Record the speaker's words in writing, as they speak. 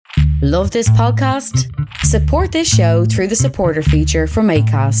Love this podcast? Support this show through the supporter feature from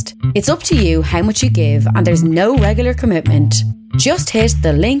Acast. It's up to you how much you give and there's no regular commitment. Just hit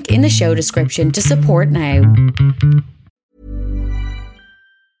the link in the show description to support now.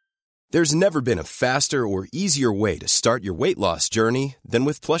 There's never been a faster or easier way to start your weight loss journey than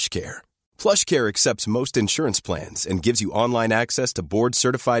with PlushCare. PlushCare accepts most insurance plans and gives you online access to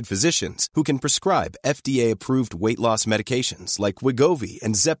board-certified physicians who can prescribe FDA-approved weight loss medications like Wegovy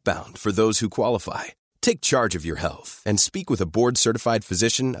and Zepbound for those who qualify. Take charge of your health and speak with a board-certified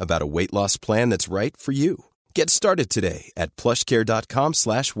physician about a weight loss plan that's right for you. Get started today at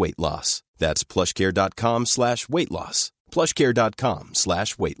plushcare.com/weight loss. That's plushcare.com/weight loss.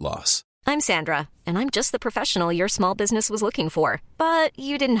 plushcare.com/weight loss. I'm Sandra, and I'm just the professional your small business was looking for. But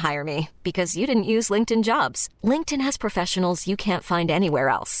you didn't hire me because you didn't use LinkedIn Jobs. LinkedIn has professionals you can't find anywhere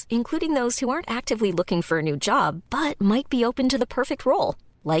else, including those who aren't actively looking for a new job, but might be open to the perfect role,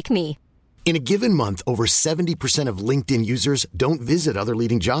 like me. In a given month, over 70% of LinkedIn users don't visit other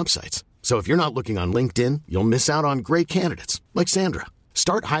leading job sites. So if you're not looking on LinkedIn, you'll miss out on great candidates, like Sandra.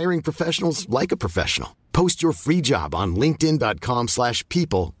 Start hiring professionals like a professional. Post your free job on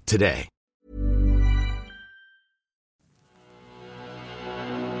linkedin.com/people today.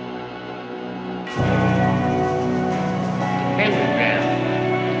 Pentagram,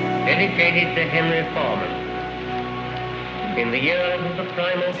 dedicated to Henry Foreman. In the year of the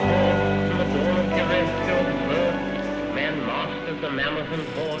primal force and the dawn of terrestrial birth, man mastered the mammoth and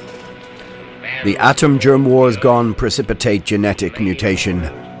horde. The atom germ wars gone precipitate genetic mutation,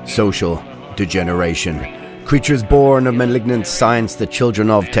 social degeneration. Creatures born of malignant science, the children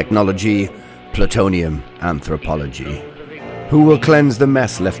of technology, plutonium anthropology. Who will cleanse the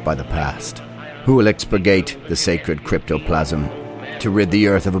mess left by the past? Who will expurgate the sacred cryptoplasm? To rid the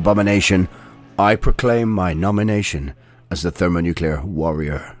earth of abomination, I proclaim my nomination as the thermonuclear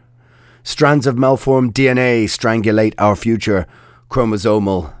warrior. Strands of malformed DNA strangulate our future,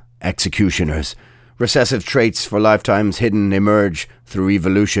 chromosomal executioners. Recessive traits for lifetimes hidden emerge through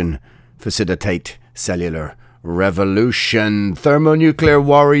evolution, facilitate cellular revolution. Thermonuclear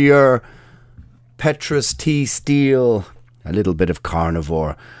warrior, Petrus T. Steele, a little bit of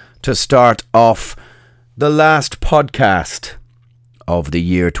carnivore. To start off the last podcast of the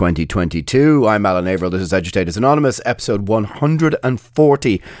year 2022. I'm Alan Averill. This is Agitators Anonymous, episode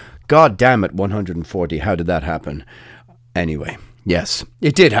 140. God damn it, 140. How did that happen? Anyway, yes,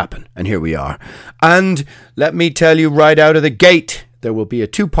 it did happen, and here we are. And let me tell you right out of the gate, there will be a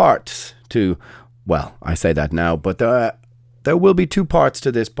two parts to, well, I say that now, but there will be two parts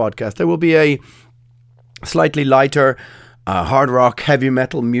to this podcast. There will be a slightly lighter hard rock, heavy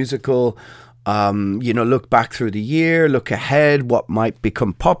metal, musical, look back through the year, look ahead, what might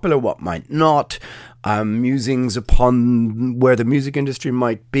become popular, what might not, musings upon where the music industry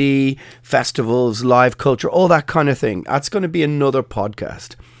might be, festivals, live culture, all that kind of thing. That's going to be another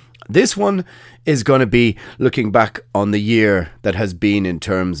podcast. This one is going to be looking back on the year that has been in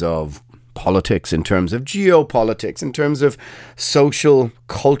terms of politics, in terms of geopolitics, in terms of social,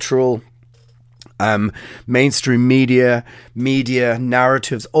 cultural, mainstream media,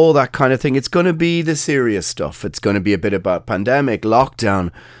 narratives, all that kind of thing. It's going to be the serious stuff. It's going to be a bit about pandemic,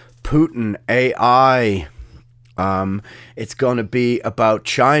 lockdown, Putin, AI. It's going to be about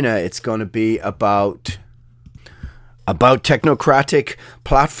China. It's going to be about technocratic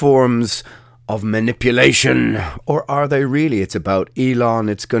platforms of manipulation. Or are they really? It's about Elon.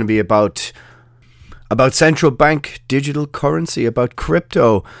 It's going to be about central bank digital currency, about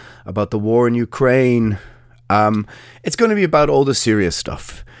crypto, about the war in Ukraine. It's going to be about all the serious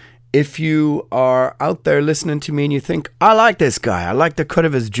stuff. If you are out there listening to me and you think, I like this guy, I like the cut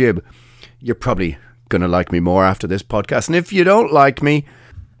of his jib, you're probably going to like me more after this podcast. And if you don't like me,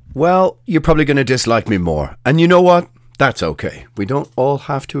 well, you're probably going to dislike me more. And you know what? That's okay. We don't all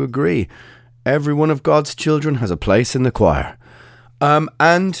have to agree. Every one of God's children has a place in the choir.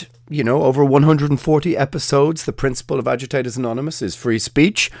 And over 140 episodes, the principle of Agitators Anonymous is free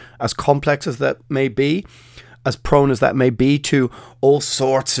speech, as complex as that may be, as prone as that may be to all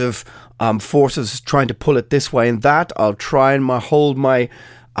sorts of forces trying to pull it this way and that. I'll try and hold my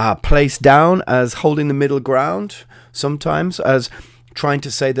place down as holding the middle ground, sometimes as trying to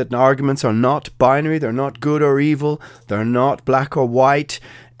say that arguments are not binary, they're not good or evil, they're not black or white.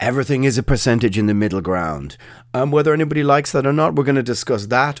 Everything is a percentage in the middle ground. Whether anybody likes that or not, we're going to discuss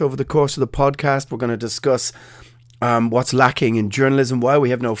that over the course of the podcast. We're going to discuss what's lacking in journalism, why we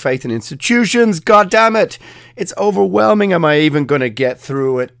have no faith in institutions. God damn it. It's overwhelming. Am I even going to get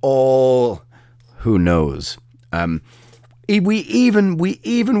through it all? Who knows? We even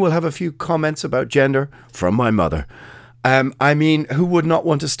will have a few comments about gender from my mother. I mean, who would not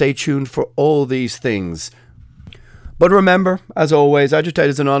want to stay tuned for all these things? But remember, as always,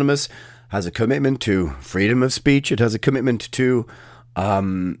 Agitators Anonymous has a commitment to freedom of speech. It has a commitment to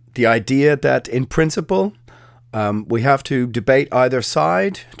the idea that, in principle, we have to debate either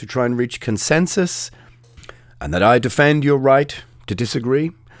side to try and reach consensus, and that I defend your right to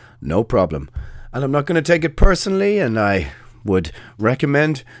disagree. No problem. And I'm not going to take it personally, and I would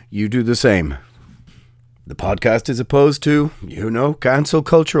recommend you do the same. The podcast is opposed to, cancel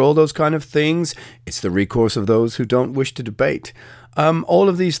culture, all those kind of things. It's the recourse of those who don't wish to debate. All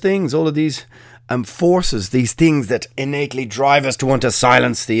of these things, all of these forces, these things that innately drive us to want to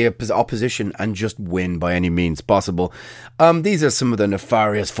silence the opposition and just win by any means possible. These are some of the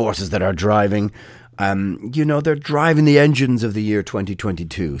nefarious forces that are driving, they're driving the engines of the year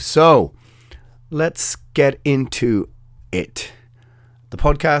 2022. So let's get into it. The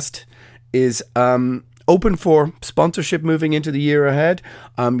podcast is open for sponsorship moving into the year ahead.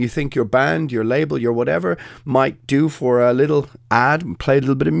 You think your band, your label, your whatever might do for a little ad, play a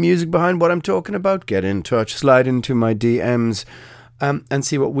little bit of music behind what I'm talking about, get in touch, slide into my DMs and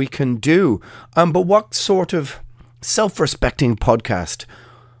see what we can do. But what sort of self-respecting podcaster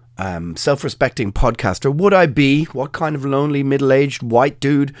would I be? What kind of lonely middle-aged white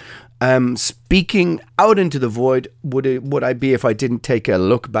dude speaking out into the void would I be if I didn't take a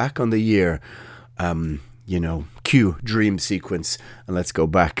look back on the year? Cue dream sequence, and let's go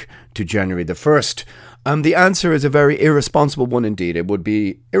back to January the 1st. The answer is a very irresponsible one indeed. It would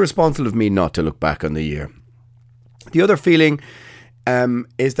be irresponsible of me not to look back on the year. The other feeling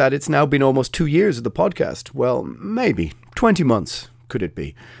is that it's now been almost 2 years of the podcast. Well, maybe 20 months, could it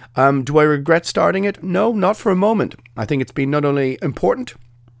be? Do I regret starting it? No, not for a moment. I think it's been not only important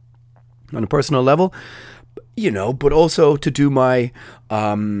on a personal level, but also to do my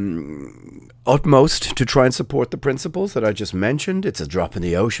utmost to try and support the principles that I just mentioned. It's a drop in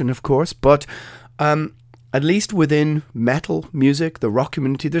the ocean, of course, but at least within metal music, the rock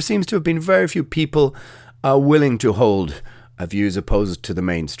community, there seems to have been very few people willing to hold views opposed to the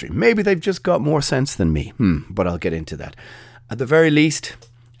mainstream. Maybe they've just got more sense than me, but I'll get into that. At the very least,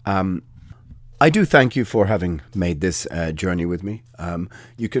 I do thank you for having made this journey with me.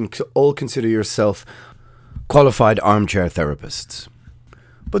 You can all consider yourself qualified armchair therapists.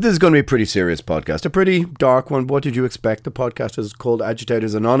 But this is going to be a pretty serious podcast, a pretty dark one. What did you expect? The podcast is called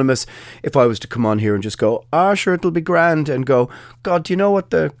Agitators Anonymous. If I was to come on here and just go, sure, it'll be grand, and go, God, do you know what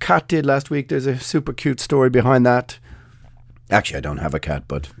the cat did last week? There's a super cute story behind that. Actually, I don't have a cat,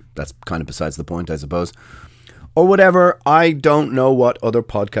 but that's kind of besides the point, I suppose. Or whatever. I don't know what other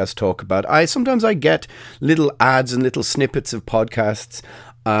podcasts talk about. Sometimes I get little ads and little snippets of podcasts,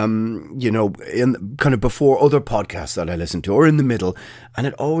 in kind of before other podcasts that I listen to, or in the middle, and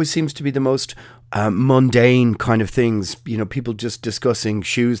it always seems to be the most mundane kind of things. People just discussing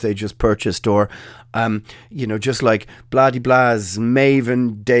shoes they just purchased, or just like blah de blah's Maeve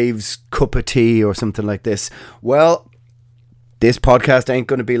and Dave's cup of tea or something like this. Well, this podcast ain't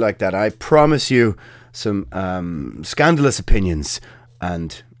going to be like that. I promise you. Some scandalous opinions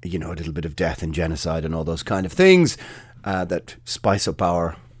and, a little bit of death and genocide and all those kind of things that spice up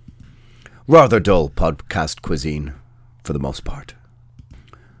our rather dull podcast cuisine for the most part.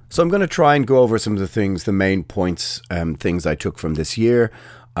 So I'm going to try and go over some of the things, the main points, things I took from this year,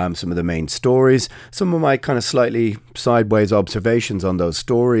 some of the main stories, some of my kind of slightly sideways observations on those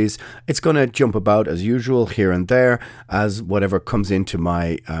stories. It's going to jump about as usual here and there as whatever comes into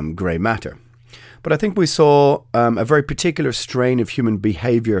my grey matter. But I think we saw a very particular strain of human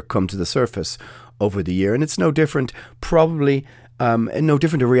behaviour come to the surface over the year. And it's no different, probably no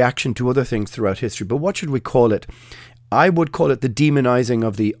different a reaction to other things throughout history. But what should we call it? I would call it the demonising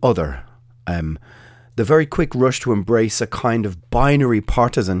of the other. The very quick rush to embrace a kind of binary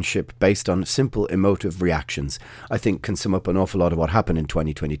partisanship based on simple emotive reactions, I think can sum up an awful lot of what happened in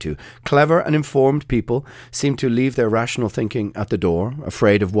 2022. Clever and informed people seem to leave their rational thinking at the door,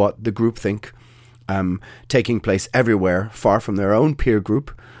 afraid of what the group think. Taking place everywhere, far from their own peer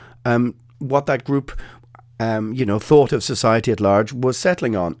group. What that group, thought of society at large was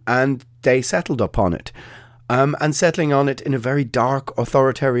settling on, and they settled upon it. And settling on it in a very dark,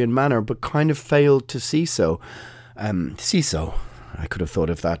 authoritarian manner, but kind of failed to see so. I could have thought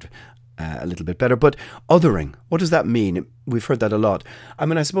of that a little bit better. But othering, what does that mean? We've heard that a lot.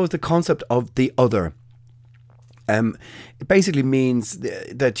 I suppose the concept of the other it basically means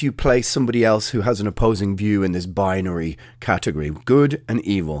that you place somebody else who has an opposing view in this binary category, good and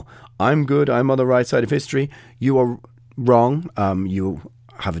evil. I'm good, I'm on the right side of history, you are wrong, you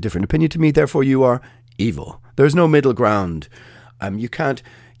have a different opinion to me, therefore you are evil. There's no middle ground. You can't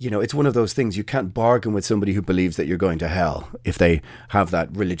it's one of those things you can't bargain with somebody who believes that you're going to hell if they have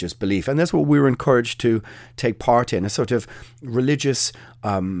that religious belief. And that's what we were encouraged to take part in, a sort of religious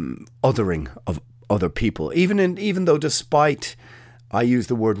othering of other people. Even though, despite I use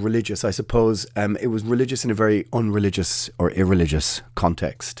the word religious, I suppose it was religious in a very unreligious or irreligious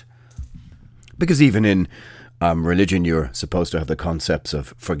context. Because even in religion, you're supposed to have the concepts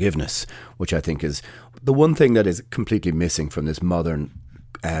of forgiveness, which I think is the one thing that is completely missing from this modern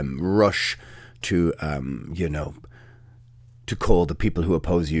rush to, to call the people who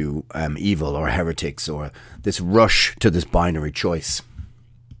oppose you evil or heretics, or this rush to this binary choice.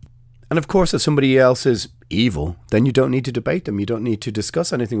 And of course, if somebody else is evil, then you don't need to debate them. You don't need to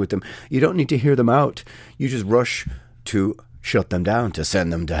discuss anything with them. You don't need to hear them out. You just rush to shut them down, to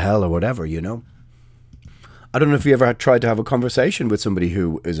send them to hell or whatever, I don't know if you ever had tried to have a conversation with somebody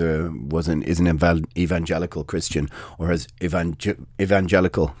who is an evangelical Christian, or has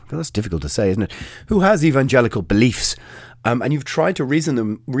evangelical. Well, that's difficult to say, isn't it? Who has evangelical beliefs, and you've tried to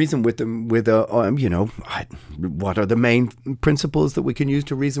reason with them with what are the main principles that we can use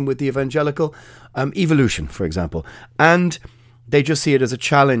to reason with the evangelical? Evolution, for example, and they just see it as a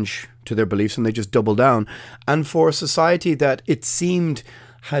challenge to their beliefs, and they just double down. And for a society that it seemed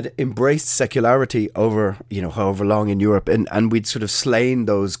had embraced secularity over, however long in Europe, and we'd sort of slain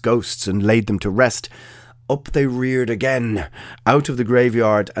those ghosts and laid them to rest, up they reared again out of the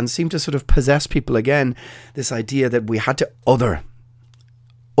graveyard and seemed to sort of possess people again. This idea that we had to other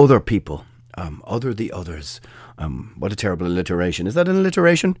people, other the others. What a terrible alliteration. Is that an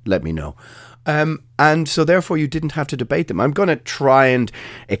alliteration? Let me know. And so therefore you didn't have to debate them. I'm going to try and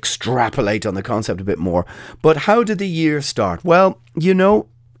extrapolate on the concept a bit more. But how did the year start? Well, you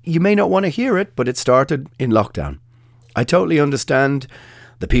may not want to hear it, but it started in lockdown. I totally understand.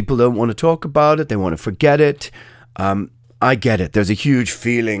 The people don't want to talk about it. They want to forget it. I get it. There's a huge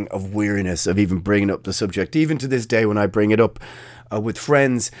feeling of weariness of even bringing up the subject. Even to this day, when I bring it up with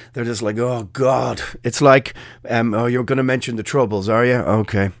friends, they're just like, oh, God. It's like, you're going to mention the Troubles, are you?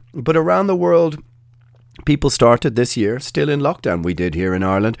 Okay. But around the world, people started this year still in lockdown. We did here in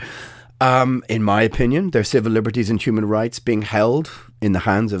Ireland. In my opinion, their civil liberties and human rights being held in the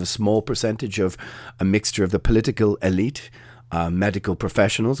hands of a small percentage of a mixture of the political elite, medical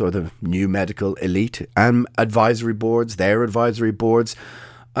professionals or the new medical elite, and advisory boards, their advisory boards,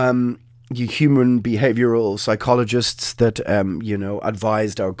 you human behavioural psychologists that,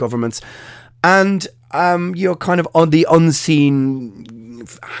 advised our governments, and you're kind of on the unseen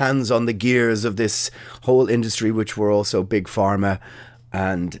hands on the gears of this whole industry, which were also big pharma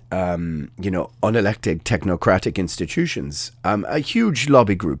and, unelected technocratic institutions, huge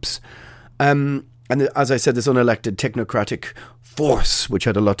lobby groups. And as I said, this unelected technocratic force, which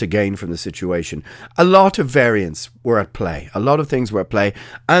had a lot to gain from the situation. A lot of variants were at play. A lot of things were at play.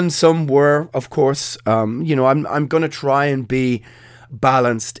 And some were, of course, I'm going to try and be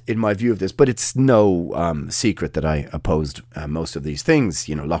balanced in my view of this, but it's no secret that I opposed most of these things,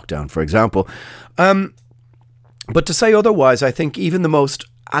 lockdown, for example. But to say otherwise, I think even the most,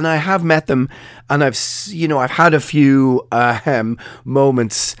 and I have met them, and I've had a few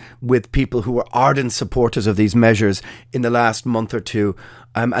moments with people who were ardent supporters of these measures in the last month or two,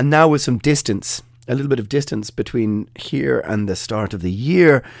 and now with some distance, a little bit of distance between here and the start of the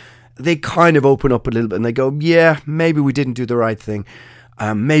year, they kind of open up a little bit and they go, yeah, maybe we didn't do the right thing.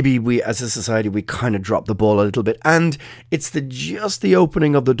 Maybe we, as a society, we kind of dropped the ball a little bit, and it's just the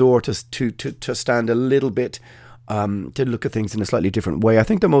opening of the door to stand a little bit. To look at things in a slightly different way. I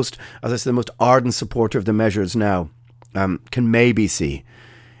think the most ardent supporter of the measures now can maybe see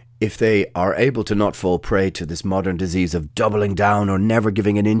if they are able to not fall prey to this modern disease of doubling down or never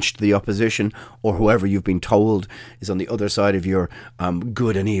giving an inch to the opposition or whoever you've been told is on the other side of your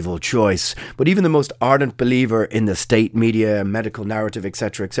good and evil choice. But even the most ardent believer in the state media, medical narrative,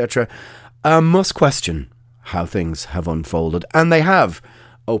 etc., must question how things have unfolded. And they have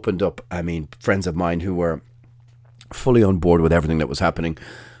opened up. I mean, friends of mine who were fully on board with everything that was happening.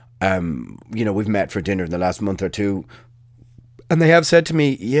 We've met for dinner in the last month or two, and they have said to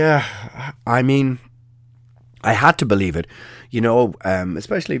me, yeah, I mean, I had to believe it,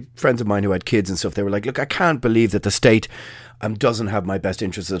 especially friends of mine who had kids and stuff. They were like, look, I can't believe that the state doesn't have my best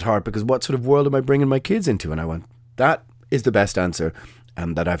interests at heart, because what sort of world am I bringing my kids into? And I went, that is the best answer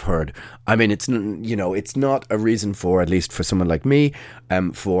that I've heard. I mean, it's not a reason for, at least for someone like me,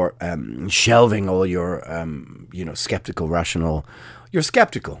 for shelving all your, skeptical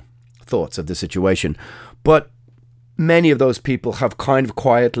thoughts of the situation. But many of those people have kind of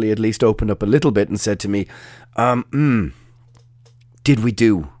quietly at least opened up a little bit and said to me, did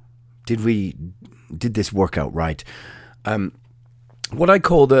this work out right? what I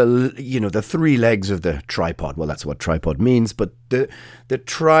call the three legs of the tripod. Well, that's what tripod means, but the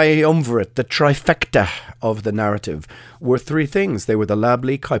triumvirate, the trifecta of the narrative were three things. They were the lab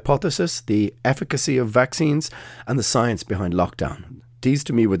leak hypothesis, the efficacy of vaccines, and the science behind lockdown. These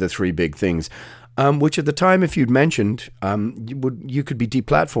to me were the three big things, which at the time, if you'd mentioned, you could be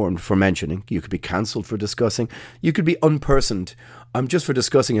deplatformed for mentioning, you could be cancelled for discussing, you could be unpersoned just for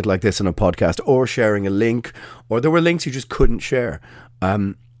discussing it like this on a podcast or sharing a link, or there were links you just couldn't share.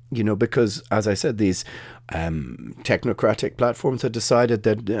 Because, as I said, these technocratic platforms had decided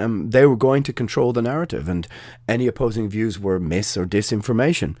that they were going to control the narrative, and any opposing views were mis or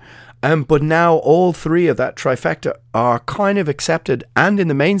disinformation. But now all three of that trifecta are kind of accepted and in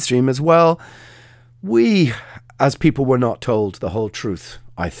the mainstream as well. We, as people, were not told the whole truth,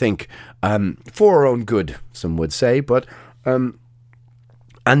 I think, for our own good, some would say. But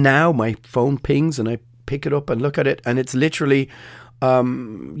and now my phone pings and I pick it up and look at it, and it's literally,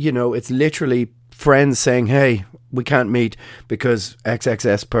 it's literally friends saying, "Hey, we can't meet because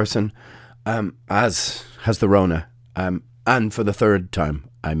XXS person has the Rona," and for the third time,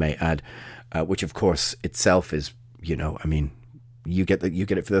 I may add, which of course itself is, you get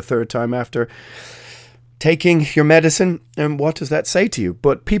it for the third time after taking your medicine, and what does that say to you?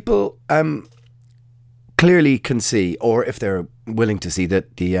 But people clearly can see, or if they're willing to see,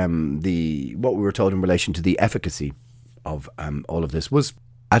 that the what we were told in relation to the efficacy of all of this was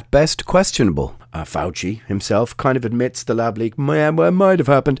at best questionable. Fauci himself kind of admits the lab leak might have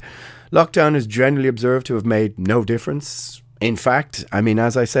happened. Lockdown is generally observed to have made no difference. In fact,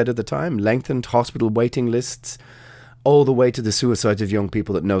 as I said at the time, lengthened hospital waiting lists, all the way to the suicides of young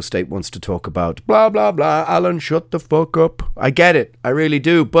people that no state wants to talk about. Blah, blah, blah. Alan, shut the fuck up. I get it. I really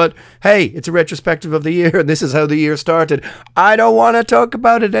do. But hey, it's a retrospective of the year, and this is how the year started. I don't want to talk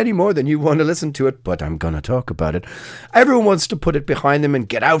about it any more than you want to listen to it, but I'm going to talk about it. Everyone wants to put it behind them and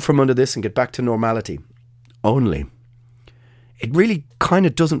get out from under this and get back to normality. Only, it really kind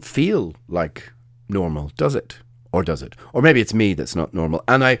of doesn't feel like normal, does it? Or does it? Or maybe it's me that's not normal.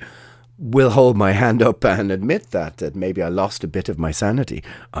 And I will hold my hand up and admit that maybe I lost a bit of my sanity.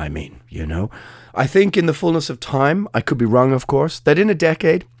 I think in the fullness of time, I could be wrong, of course, that in a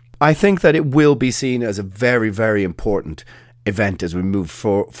decade, I think that it will be seen as a very, very important event as we move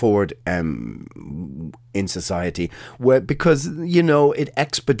forward in society, because it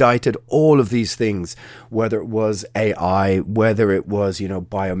expedited all of these things, whether it was AI, whether it was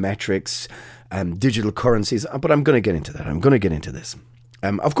biometrics, digital currencies. But I'm going to get into that. I'm going to get into this.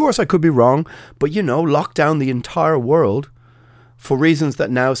 Of course, I could be wrong, but lock down the entire world for reasons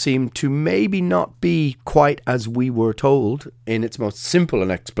that now seem to maybe not be quite as we were told in its most simple an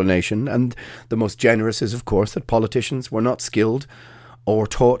explanation. And the most generous is, of course, that politicians were not skilled or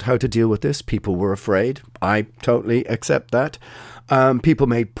taught how to deal with this. People were afraid. I totally accept that. People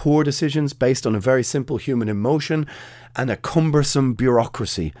made poor decisions based on a very simple human emotion and a cumbersome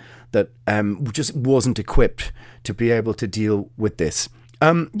bureaucracy that just wasn't equipped to be able to deal with this.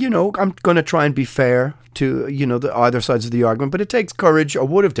 I'm going to try and be fair to, the either sides of the argument, but it takes courage, or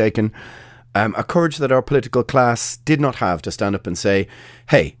would have taken a courage that our political class did not have, to stand up and say,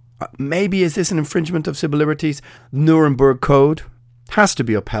 hey, maybe is this an infringement of civil liberties? Nuremberg Code has to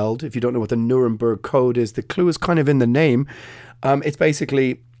be upheld. If you don't know what the Nuremberg Code is, the clue is kind of in the name. It's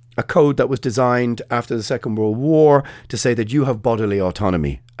basically a code that was designed after the Second World War to say that you have bodily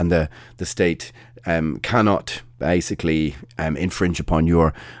autonomy, and the state cannot basically infringe upon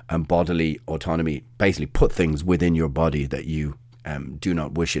your bodily autonomy, basically put things within your body that you do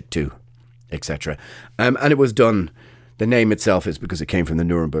not wish it to, etc. And it was done, the name itself is because it came from the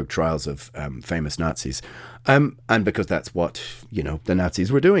Nuremberg trials of famous Nazis, and because that's what, the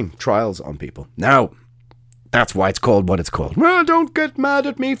Nazis were doing, trials on people. Now, that's why it's called what it's called. Well, don't get mad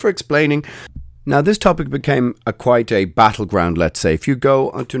at me for explaining. Now, this topic became quite a battleground, let's say. If you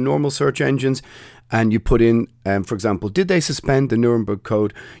go onto normal search engines and you put in, for example, did they suspend the Nuremberg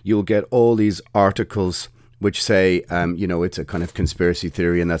Code? You'll get all these articles which say, it's a kind of conspiracy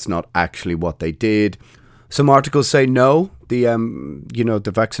theory and that's not actually what they did. Some articles say no,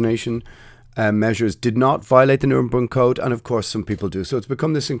 the vaccination measures did not violate the Nuremberg Code. And of course, some people do. So it's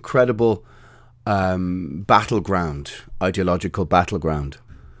become this incredible battleground, ideological battleground.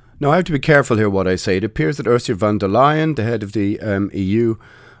 Now, I have to be careful here what I say. It appears that Ursula von der Leyen, the head of the EU,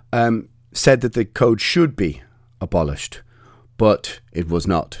 said that the code should be abolished, but it was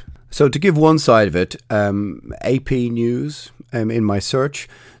not. So to give one side of it, AP News, in my search,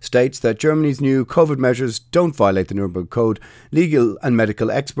 states that Germany's new COVID measures don't violate the Nuremberg Code. Legal and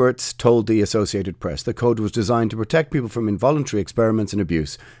medical experts told the Associated Press the code was designed to protect people from involuntary experiments and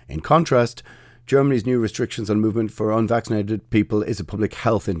abuse. In contrast, Germany's new restrictions on movement for unvaccinated people is a public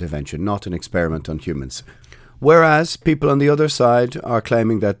health intervention, not an experiment on humans. Whereas people on the other side are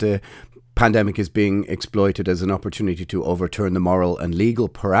claiming that the pandemic is being exploited as an opportunity to overturn the moral and legal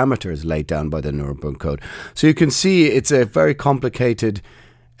parameters laid down by the Nuremberg Code. So you can see it's a very complicated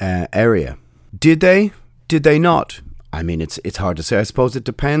area. Did they? Did they not? I mean, it's hard to say. I suppose it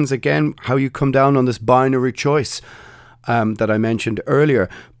depends, again, how you come down on this binary choice that I mentioned earlier.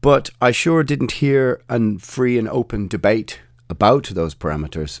 But I sure didn't hear a free and open debate about those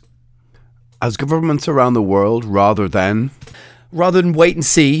parameters. As governments around the world, rather than wait and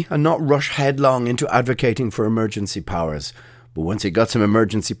see and not rush headlong into advocating for emergency powers. But once you got some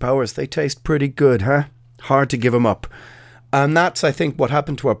emergency powers, they taste pretty good, huh? Hard to give them up. And that's, I think, what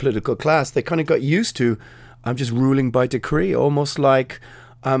happened to our political class. They kind of got used to just ruling by decree, almost like,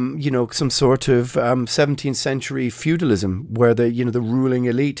 some sort of 17th century feudalism where the ruling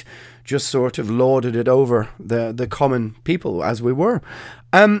elite just sort of lorded it over the common people as we were.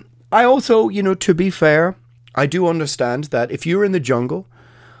 I also, to be fair, I do understand that if you're in the jungle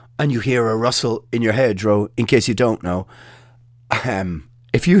and you hear a rustle in your hedgerow, in case you don't know,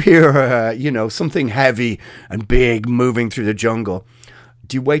 if you hear, something heavy and big moving through the jungle,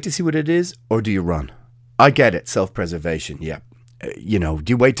 do you wait to see what it is or do you run? I get it, self-preservation, yeah. Do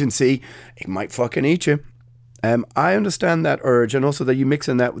you wait and see? It might fucking eat you. I understand that urge, and also that you mix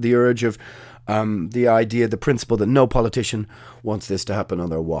in that with the urge of the idea, the principle that no politician wants this to happen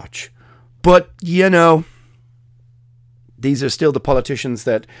on their watch. But, these are still the politicians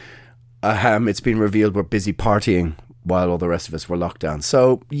that it's been revealed were busy partying while all the rest of us were locked down.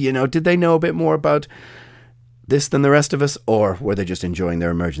 So, did they know a bit more about this than the rest of us, or were they just enjoying their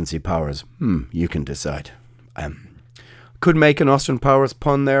emergency powers? You can decide. Could make an Austin Powers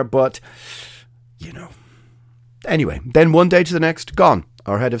pun there, but, Anyway, then one day to the next, gone.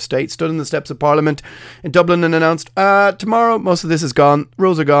 Our head of state stood in the steps of Parliament in Dublin and announced, tomorrow most of this is gone,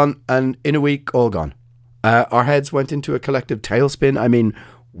 rules are gone, and in a week, all gone. Our heads went into a collective tailspin. I mean,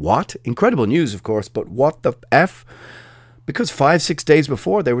 what? Incredible news, of course, but what the F? Because 5-6 days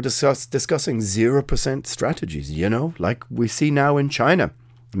before, they were discussing 0% strategies, like we see now in China.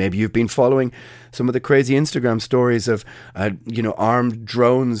 Maybe you've been following some of the crazy Instagram stories of, armed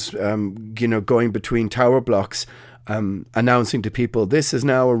drones, going between tower blocks, announcing to people, this is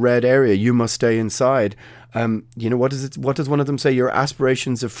now a red area, you must stay inside. What does one of them say? Your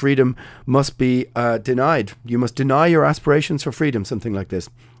aspirations of freedom must be denied. You must deny your aspirations for freedom, something like this.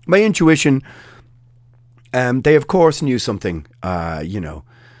 My intuition, they of course knew something,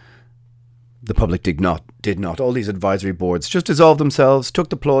 the public did not. All these advisory boards just dissolved themselves, took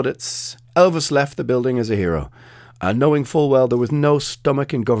the plaudits. Elvis left the building as a hero. Knowing full well there was no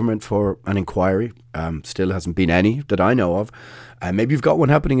stomach in government for an inquiry. Still hasn't been any that I know of. Maybe you've got one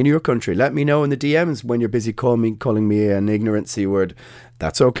happening in your country. Let me know in the DMs when you're busy calling me an ignorant C word.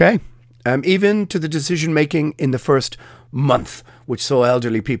 That's okay. Even to the decision making in the first month, which saw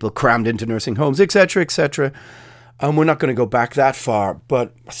elderly people crammed into nursing homes, etc., etc. And we're not going to go back that far,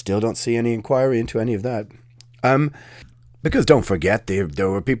 but I still don't see any inquiry into any of that. Because don't forget, there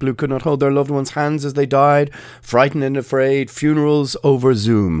were people who could not hold their loved ones' hands as they died, frightened and afraid, funerals over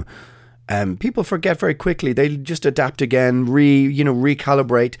Zoom. People forget very quickly. They just adapt again,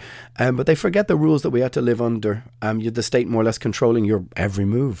 recalibrate, but they forget the rules that we had to live under. The state more or less controlling your every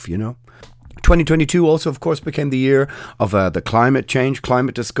move, 2022 also, of course, became the year of the climate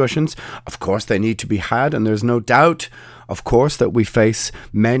discussions. Of course, they need to be had, and there's no doubt, of course, that we face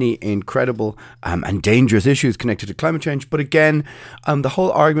many incredible and dangerous issues connected to climate change. But again, the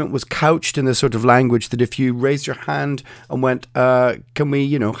whole argument was couched in this sort of language that if you raised your hand and went, can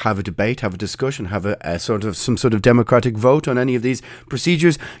we, have a debate, have a discussion, have some sort of democratic vote on any of these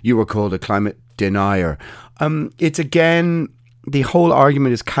procedures, you were called a climate denier. It's again... The whole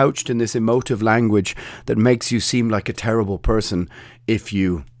argument is couched in this emotive language that makes you seem like a terrible person if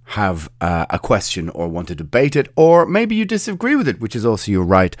you have a question or want to debate it, or maybe you disagree with it, which is also your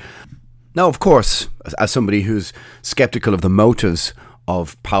right. Now, of course, as somebody who's skeptical of the motives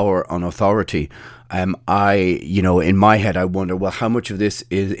of power and authority, in my head, I wonder, well, how much of this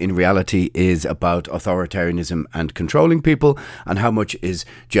is in reality is about authoritarianism and controlling people, and how much is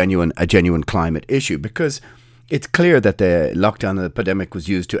a genuine climate issue? Because it's clear that the lockdown and the pandemic was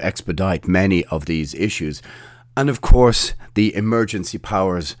used to expedite many of these issues. And of course, the emergency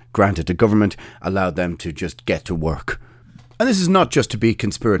powers granted to government allowed them to just get to work. And this is not just to be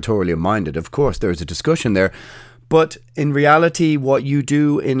conspiratorially minded. Of course, there is a discussion there. But in reality, what you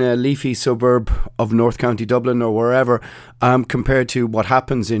do in a leafy suburb of North County Dublin or wherever, compared to what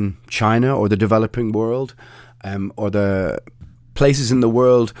happens in China or the developing world, or the places in the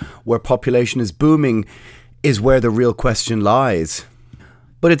world where population is booming is where the real question lies.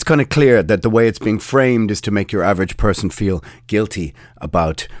 But it's kind of clear that the way it's being framed is to make your average person feel guilty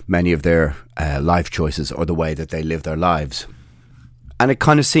about many of their life choices or the way that they live their lives. And it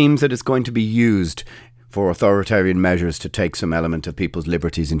kind of seems that it's going to be used for authoritarian measures to take some element of people's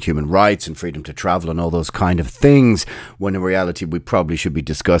liberties and human rights and freedom to travel and all those kind of things, when in reality we probably should be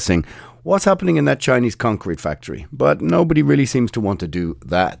discussing what's happening in that Chinese concrete factory. But nobody really seems to want to do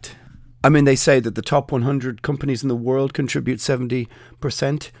that. I mean, they say that the top 100 companies in the world contribute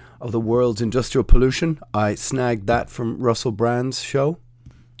 70% of the world's industrial pollution. I snagged that from Russell Brand's show.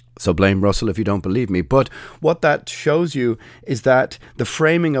 So blame Russell if you don't believe me. But what that shows you is that the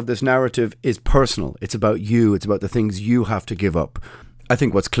framing of this narrative is personal. It's about you. It's about the things you have to give up. I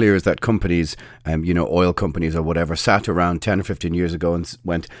think what's clear is that companies, oil companies or whatever, sat around 10 or 15 years ago and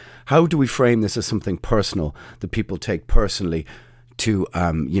went, how do we frame this as something personal that people take personally to,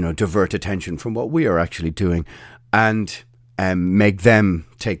 divert attention from what we are actually doing and make them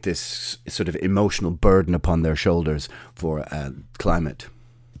take this sort of emotional burden upon their shoulders for climate.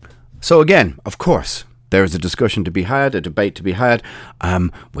 So again, of course, there is a discussion to be had, a debate to be had.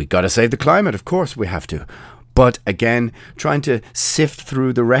 We got to save the climate, of course we have to. But again, trying to sift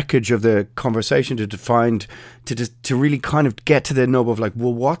through the wreckage of the conversation to really kind of get to the nub of like,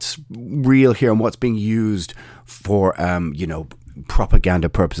 well, what's real here and what's being used for, propaganda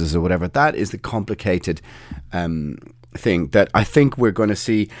purposes or whatever. That is the complicated thing that I think we're going to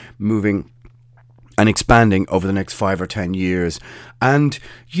see moving and expanding over the next 5 or 10 years. And,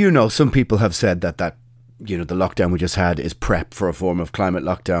 some people have said that the lockdown we just had is prep for a form of climate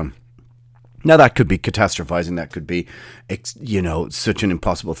lockdown. Now, that could be catastrophizing. That could be, such an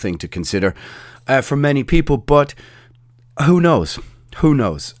impossible thing to consider for many people. But who knows? Who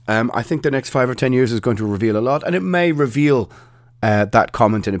knows? I think the next 5 or 10 years is going to reveal a lot. And it may reveal that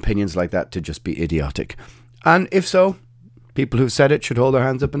comment and opinions like that to just be idiotic. And if so, people who said it should hold their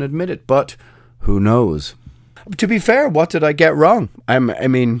hands up and admit it. But who knows? To be fair, what did I get wrong?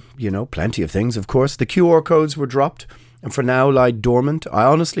 Plenty of things, of course. The QR codes were dropped and for now lie dormant. I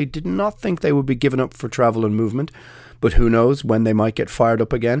honestly did not think they would be given up for travel and movement, but who knows when they might get fired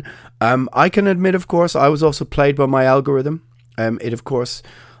up again. I can admit, of course, I was also played by my algorithm.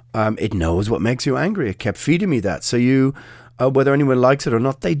 It knows what makes you angry. It kept feeding me that. So you... whether anyone likes it or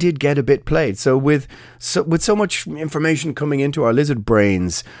not, they did get a bit played. So with so much information coming into our lizard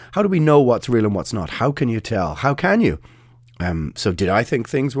brains, how do we know what's real and what's not? How can you tell? How can you? So did I think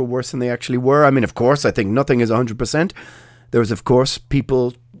things were worse than they actually were? I mean, of course, I think nothing is 100%. There was, of course,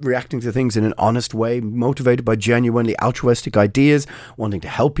 people reacting to things in an honest way, motivated by genuinely altruistic ideas, wanting to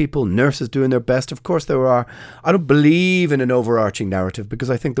help people, nurses doing their best. Of course, there are. I don't believe in an overarching narrative because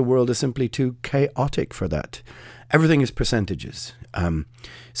I think the world is simply too chaotic for that. Everything is percentages.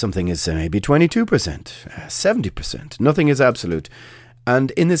 Something is maybe 22%, 70%. Nothing is absolute.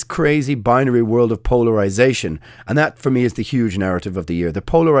 And in this crazy binary world of polarization, and that for me is the huge narrative of the year, the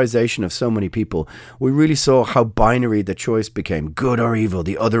polarization of so many people, we really saw how binary the choice became, good or evil,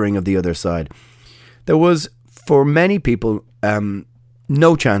 the othering of the other side. There was, for many people,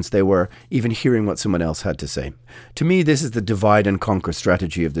 no chance they were even hearing what someone else had to say. To me, this is the divide and conquer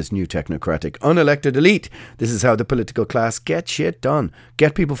strategy of this new technocratic unelected elite. This is how the political class get shit done.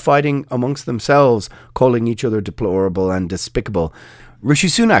 Get people fighting amongst themselves, calling each other deplorable and despicable. Rishi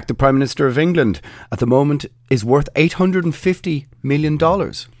Sunak, the Prime Minister of England, at the moment is worth $850 million.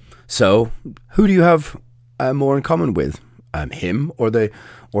 So, who do you have more in common with? Him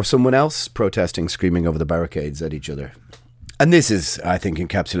or someone else protesting, screaming over the barricades at each other? And this is, I think,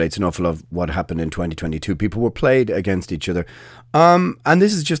 encapsulates an awful lot of what happened in 2022. People were played against each other. And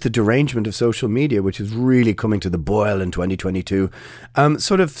this is just the derangement of social media, which is really coming to the boil in 2022.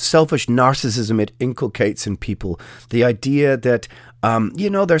 Sort of selfish narcissism it inculcates in people. The idea that,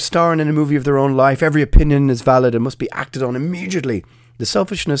 they're starring in a movie of their own life. Every opinion is valid and must be acted on immediately. The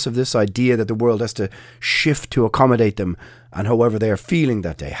selfishness of this idea that the world has to shift to accommodate them and however they are feeling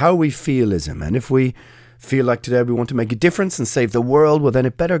that day. How we feelism. And if we feel like today we want to make a difference and save the world, well then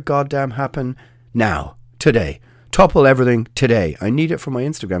it better goddamn happen now, today. Topple everything today. I need it for my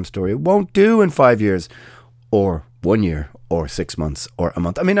Instagram story. It won't do in 5 years or 1 year or 6 months or a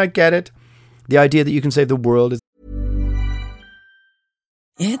month. I mean, I get it. The idea that you can save the world is...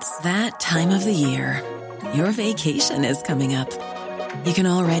 It's that time of the year. Your vacation is coming up. You can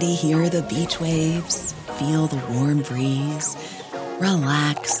already hear the beach waves, feel the warm breeze,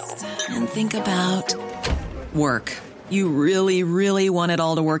 relax, and think about work. You really, really want it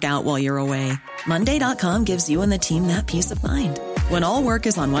all to work out while you're away. Monday.com gives you and the team that peace of mind. When all work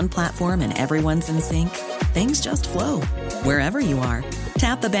is on one platform and everyone's in sync, things just flow wherever you are.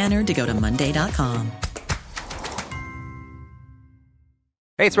 Tap the banner to go to Monday.com.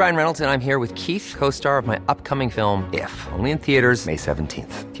 Hey, it's Ryan Reynolds, and I'm here with Keith, co-star of my upcoming film, If, only in theaters May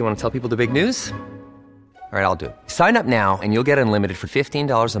 17th. Do you want to tell people the big news? All right, I'll do it. Sign up now and you'll get unlimited for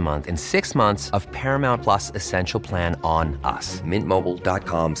 $15 a month and 6 months of Paramount Plus Essential Plan on us.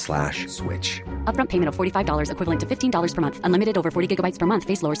 MintMobile.com/switch. Upfront payment of $45 equivalent to $15 per month. Unlimited over 40 gigabytes per month.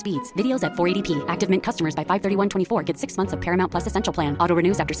 Face lower speeds. Videos at 480p. Active Mint customers by 531.24 get 6 months of Paramount Plus Essential Plan. Auto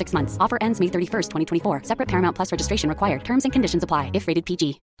renews after 6 months. Offer ends May 31st, 2024. Separate Paramount Plus registration required. Terms and conditions apply if rated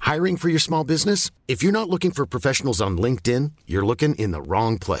PG. Hiring for your small business? If you're not looking for professionals on LinkedIn, you're looking in the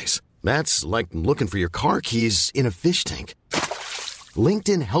wrong place. That's like looking for your car keys in a fish tank.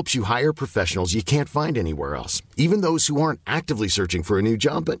 LinkedIn helps you hire professionals you can't find anywhere else, even those who aren't actively searching for a new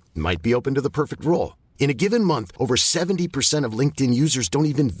job but might be open to the perfect role. In a given month, over 70% of LinkedIn users don't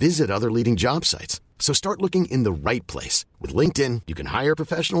even visit other leading job sites. So start looking in the right place. With LinkedIn, you can hire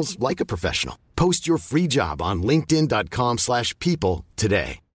professionals like a professional. Post your free job on linkedin.com/people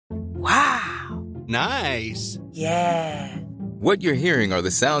today. Wow. Nice. Yeah. What you're hearing are the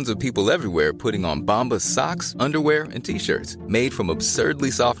sounds of people everywhere putting on Bombas socks, underwear, and T-shirts made from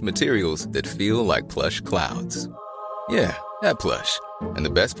absurdly soft materials that feel like plush clouds. Yeah, that plush. And the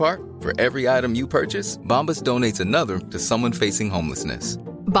best part? For every item you purchase, Bombas donates another to someone facing homelessness.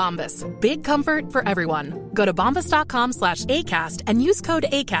 Bombas. Big comfort for everyone. Go to bombas.com/ACAST and use code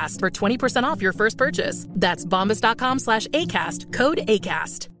ACAST for 20% off your first purchase. That's bombas.com/ACAST. Code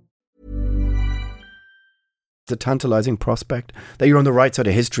ACAST. The tantalizing prospect that you're on the right side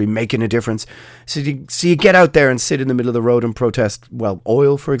of history making a difference. So you get out there and sit in the middle of the road and protest, well,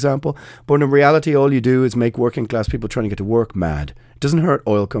 oil, for example. But in reality, all you do is make working class people trying to get to work mad. It doesn't hurt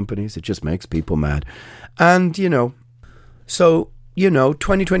oil companies. It just makes people mad. And,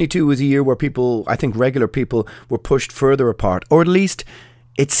 2022 was a year where people, I think regular people, were pushed further apart, or at least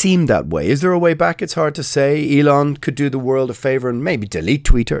it seemed that way. Is there a way back? It's hard to say. Elon could do the world a favour and maybe delete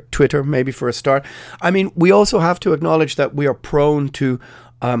Twitter, maybe for a start. I mean, we also have to acknowledge that we are prone to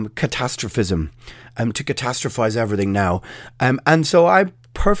catastrophism, to catastrophize everything now. And so I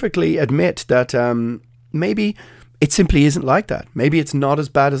perfectly admit that maybe it simply isn't like that. Maybe it's not as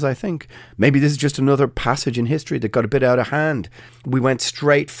bad as I think. Maybe this is just another passage in history that got a bit out of hand. We went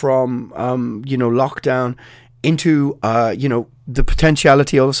straight from, lockdown into, the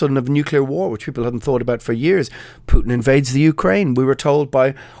potentiality all of a sudden of nuclear war, which people hadn't thought about for years. Putin invades the Ukraine. We were told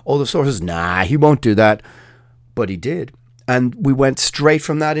by all the sources, nah, he won't do that. But he did. And we went straight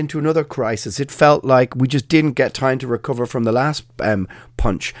from that into another crisis. It felt like we just didn't get time to recover from the last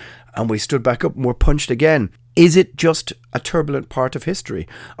punch. And we stood back up and were punched again. Is it just a turbulent part of history?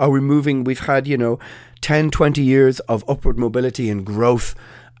 Are we moving? We've had, 10, 20 years of upward mobility and growth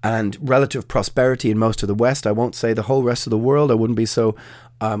and relative prosperity in most of the West. I won't say the whole rest of the world. I wouldn't be so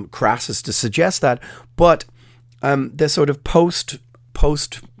crass as to suggest that. But the sort of post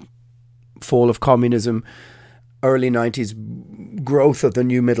fall of communism, early 90s growth of the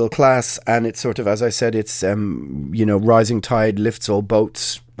new middle class, and it's sort of, as I said, it's, rising tide lifts all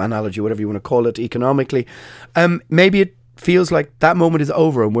boats, analogy, whatever you want to call it, economically. Maybe it feels like that moment is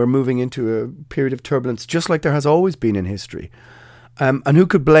over and we're moving into a period of turbulence, just like there has always been in history. And who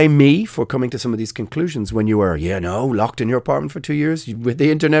could blame me for coming to some of these conclusions when you were, locked in your apartment for 2 years with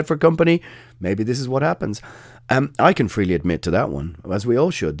the internet for company? Maybe this is what happens. I can freely admit to that one, as we all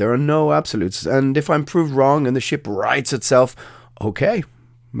should. There are no absolutes. And if I'm proved wrong and the ship rights itself, okay,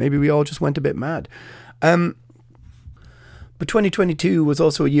 maybe we all just went a bit mad. But 2022 was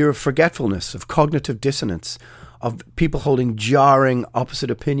also a year of forgetfulness, of cognitive dissonance, of people holding jarring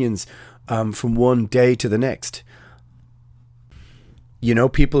opposite opinions from one day to the next.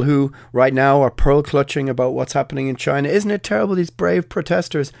 People who right now are pearl clutching about what's happening in China. Isn't it terrible, these brave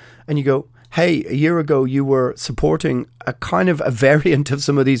protesters? And you go, hey, a year ago you were supporting a kind of a variant of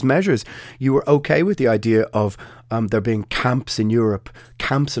some of these measures. You were okay with the idea of there being camps in Europe,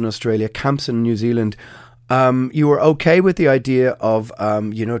 camps in Australia, camps in New Zealand. You were okay with the idea of,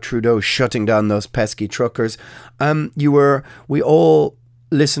 Trudeau shutting down those pesky truckers. We all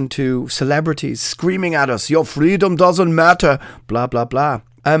listen to celebrities screaming at us, your freedom doesn't matter, blah, blah, blah.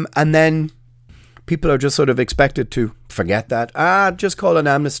 And then people are just sort of expected to forget that. Just call an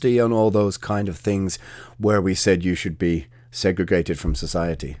amnesty on all those kind of things where we said you should be segregated from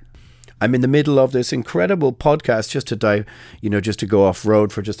society. I'm in the middle of this incredible podcast just to go off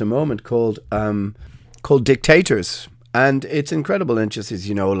road for just a moment called Dictators. And it's incredible. And just as,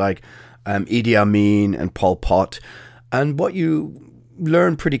 Idi Amin and Pol Pot. And what you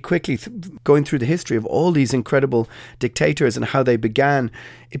learn pretty quickly going through the history of all these incredible dictators and how they began.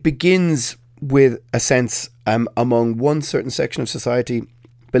 It begins with a sense among one certain section of society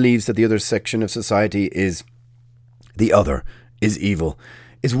believes that the other section of society is the other, is evil,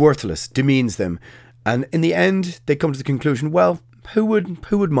 is worthless, demeans them. And in the end, they come to the conclusion, well, who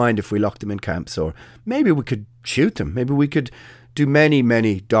would mind if we locked them in camps? Or maybe we could shoot them. Maybe we could do many,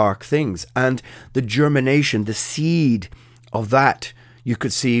 many dark things. And the germination, the seed of that, you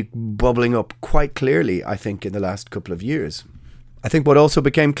could see bubbling up quite clearly, I think, in the last couple of years. I think what also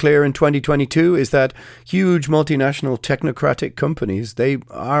became clear in 2022 is that huge multinational technocratic companies, they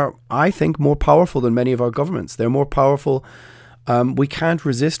are, I think, more powerful than many of our governments. They're more powerful. We can't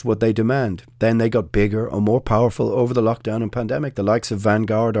resist what they demand. Then they got bigger or more powerful over the lockdown and pandemic. The likes of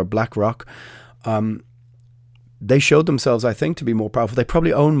Vanguard or BlackRock, they showed themselves, I think, to be more powerful. They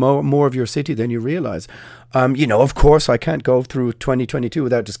probably own more of your city than you realize. Of course, I can't go through 2022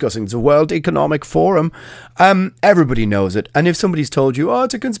 without discussing the World Economic Forum. Everybody knows it. And if somebody's told you, oh,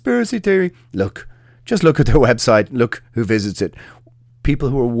 it's a conspiracy theory, just look at their website. Look who visits it. People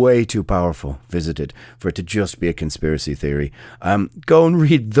who are way too powerful visit it for it to just be a conspiracy theory. Go and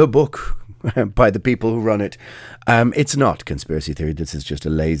read the book by the people who run it. It's not conspiracy theory. This is just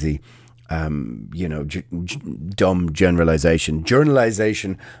a lazy, dumb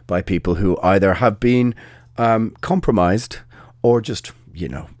journalization by people who either have been compromised or just,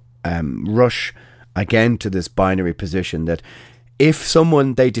 rush again to this binary position that if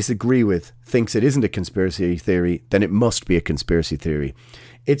someone they disagree with thinks it isn't a conspiracy theory, then it must be a conspiracy theory.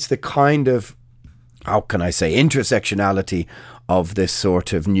 It's the kind of, how can I say, intersectionality of this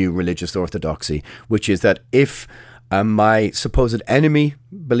sort of new religious orthodoxy, which is that if my supposed enemy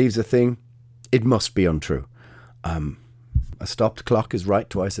believes a thing, it must be untrue. A stopped clock is right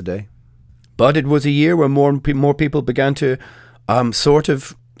twice a day. But it was a year where more people began to sort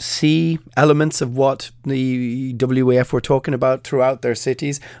of see elements of what the WEF were talking about throughout their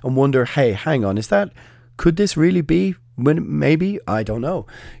cities and wonder, hey, hang on, could this really be? Maybe, I don't know.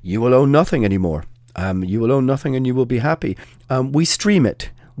 You will own nothing anymore. You will own nothing and you will be happy. We stream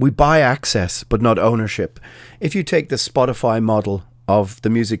it. We buy access, but not ownership. If you take the Spotify model of the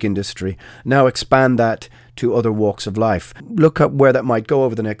music industry, now expand that to other walks of life. Look at where that might go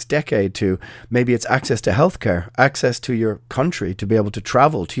over the next decade to maybe it's access to healthcare, access to your country, to be able to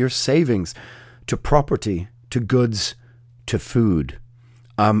travel, to your savings, to property, to goods, to food.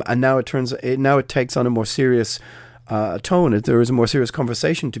 And now it takes on a more serious tone. There is a more serious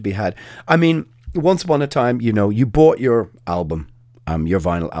conversation to be had. I mean, once upon a time, you bought your album, your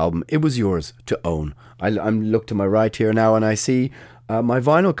vinyl album. It was yours to own. I'm look to my right here now and I see my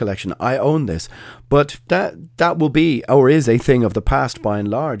vinyl collection. I own this. But that will be, or is, a thing of the past by and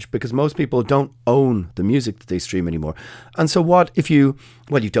large, because most people don't own the music that they stream anymore. And so what if you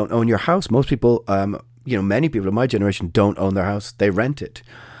don't own your house? Most people, many people in my generation don't own their house. They rent it.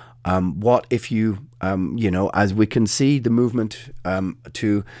 What if you, as we can see the movement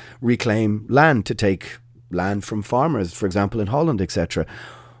to reclaim land, to take land from farmers, for example, in Holland, etc.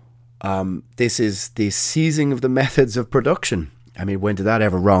 This is the seizing of the methods of production. I mean, when did that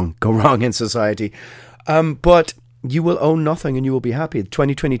ever go wrong in society? But you will own nothing and you will be happy.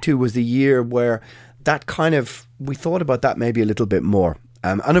 2022 was the year where that we thought about that maybe a little bit more.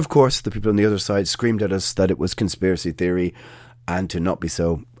 And of course, the people on the other side screamed at us that it was conspiracy theory and to not be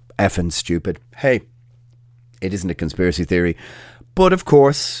so effing stupid. Hey, it isn't a conspiracy theory. But of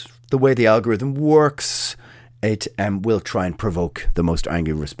course, the way the algorithm works, it will try and provoke the most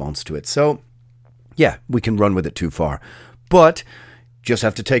angry response to it. So, yeah, we can run with it too far. But just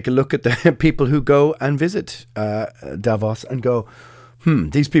have to take a look at the people who go and visit Davos and go,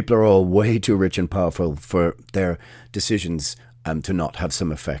 these people are all way too rich and powerful for their decisions to not have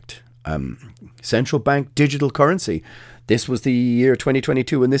some effect. Central bank digital currency. This was the year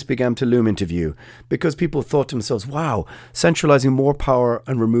 2022 when this began to loom into view, because people thought to themselves, wow, centralizing more power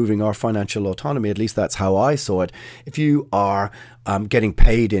and removing our financial autonomy, at least that's how I saw it. If you are getting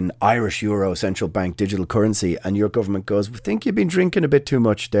paid in Irish euro central bank digital currency and your government goes, we think you've been drinking a bit too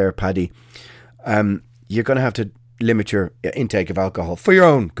much there, Paddy, you're going to have to limit your intake of alcohol for your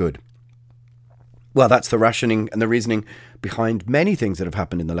own good. Well, that's the rationing and the reasoning behind many things that have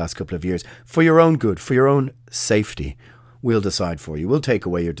happened in the last couple of years. For your own good, for your own safety, we'll decide for you. We'll take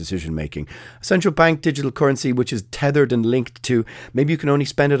away your decision making. Central bank digital currency, which is tethered and linked to, maybe you can only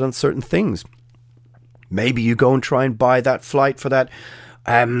spend it on certain things. Maybe you go and try and buy that flight for that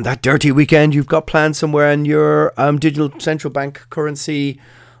dirty weekend you've got planned somewhere, and your digital central bank currency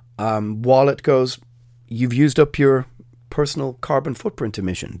wallet goes, you've used up your personal carbon footprint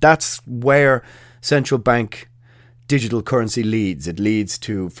emission. That's where central bank digital currency leads. It leads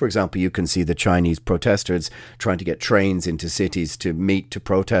to, for example, you can see the Chinese protesters trying to get trains into cities to meet, to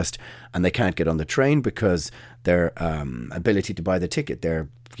protest, and they can't get on the train because their ability to buy the ticket, their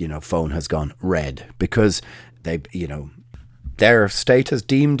phone has gone red because they, their state has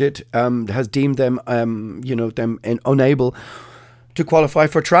deemed them, them unable to qualify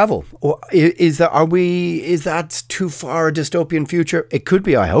for travel. Or is that too far a dystopian future? It could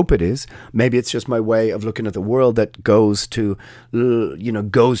be. I hope it is. Maybe it's just my way of looking at the world that goes to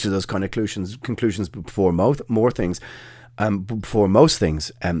those kind of conclusions before more things. Before most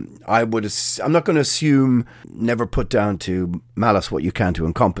things, I'm not going to assume, never put down to malice what you can to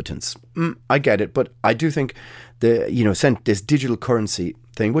incompetence. I get it, but I do think this digital currency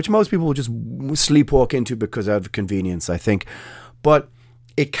thing, which most people will just sleepwalk into because out of convenience, I think. But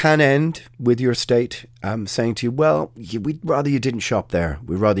it can end with your state saying to you, well, we'd rather you didn't shop there.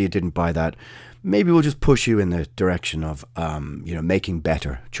 We'd rather you didn't buy that. Maybe we'll just push you in the direction of, making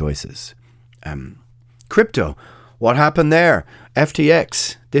better choices. Crypto, what happened there?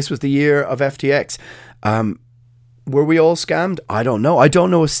 FTX. This was the year of FTX. Were we all scammed? I don't know. I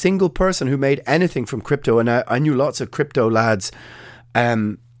don't know a single person who made anything from crypto. And I knew lots of crypto lads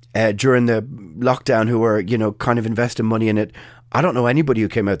during the lockdown who were, kind of investing money in it. I don't know anybody who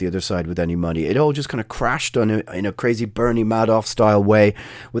came out the other side with any money. It all just kind of crashed in a crazy Bernie Madoff style way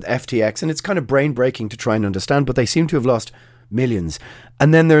with FTX. And it's kind of brain breaking to try and understand, but they seem to have lost millions.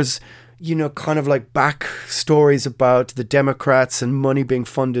 And then there's, kind of like back stories about the Democrats and money being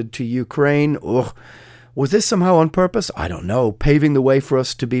funded to Ukraine. Ugh. Was this somehow on purpose? I don't know. Paving the way for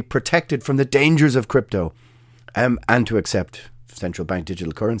us to be protected from the dangers of crypto and to accept central bank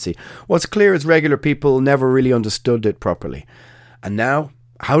digital currency. What's clear is regular people never really understood it properly. And now,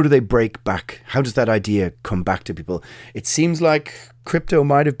 how do they break back? How does that idea come back to people? It seems like crypto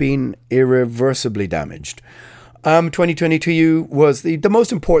might have been irreversibly damaged. 2022 was the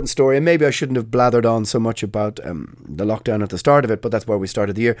most important story, and maybe I shouldn't have blathered on so much about the lockdown at the start of it, but that's where we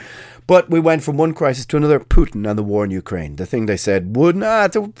started the year. But we went from one crisis to another, Putin and the war in Ukraine. The thing they said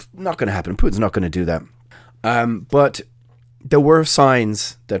it's not going to happen. Putin's not going to do that. But there were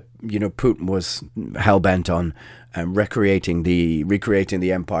signs that, Putin was hell-bent on recreating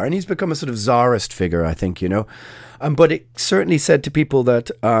the empire. And he's become a sort of czarist figure, I think, But it certainly said to people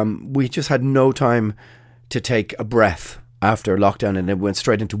that we just had no time to take a breath after lockdown, and it went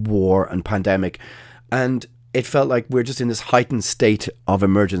straight into war and pandemic. And it felt like we're just in this heightened state of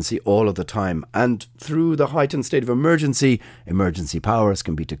emergency all of the time. And through the heightened state of emergency powers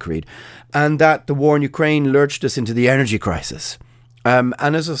can be decreed. And that the war in Ukraine lurched us into the energy crisis. And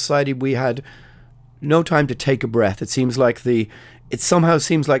as a society, we had no time to take a breath. It somehow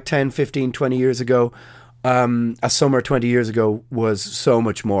seems like 10, 15, 20 years ago, a summer 20 years ago was so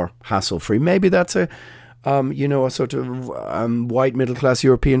much more hassle-free. Maybe that's a sort of white middle-class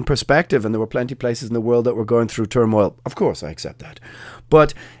European perspective, and there were plenty of places in the world that were going through turmoil. Of course, I accept that.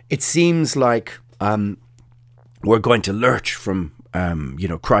 But it seems like we're going to lurch from,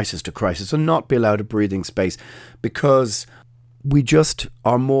 crisis to crisis and not be allowed a breathing space because we just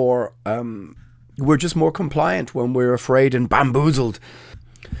are more, we're just more compliant when we're afraid and bamboozled.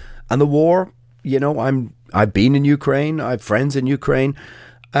 And the war, I've been in Ukraine, I have friends in Ukraine,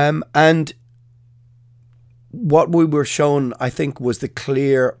 and what we were shown, I think, was the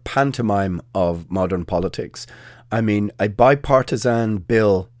clear pantomime of modern politics. I mean, a bipartisan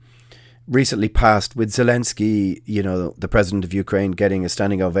bill recently passed with Zelensky, the president of Ukraine, getting a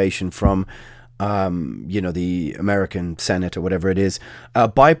standing ovation from, the American Senate or whatever it is.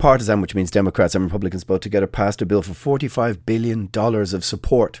 Bipartisan, which means Democrats and Republicans both together, passed a bill for $45 billion of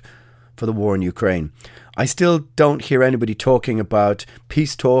support for the war in Ukraine. I still don't hear anybody talking about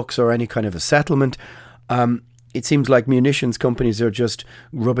peace talks or any kind of a settlement. It seems like munitions companies are just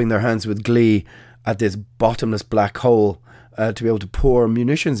rubbing their hands with glee at this bottomless black hole to be able to pour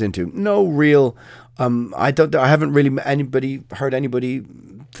munitions into. No real, I haven't really heard anybody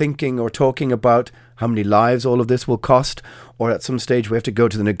thinking or talking about how many lives all of this will cost, or at some stage we have to go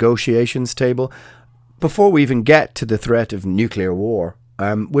to the negotiations table before we even get to the threat of nuclear war,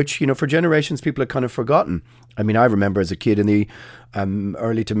 which, for generations people have kind of forgotten. I mean, I remember as a kid in the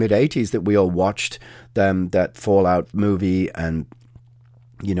early to mid 80s that we all watched that Fallout movie, and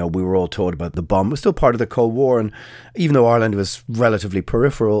we were all taught about the bomb. It was still part of the Cold War, and even though Ireland was relatively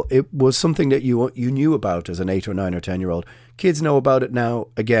peripheral, it was something that you knew about as an 8 or 9 or 10-year-old. Kids know about it now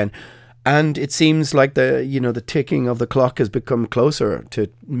again, and it seems like the ticking of the clock has become closer to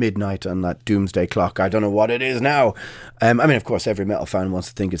midnight on that doomsday clock. I don't know what it is now. Of course, every metal fan wants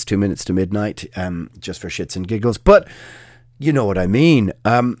to think it's 2 minutes to midnight, just for shits and giggles. But you know what I mean.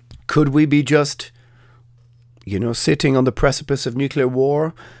 Could we be just sitting on the precipice of nuclear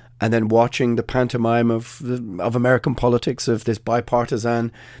war and then watching the pantomime of American politics, of this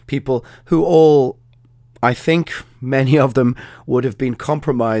bipartisan people who all, I think many of them would have been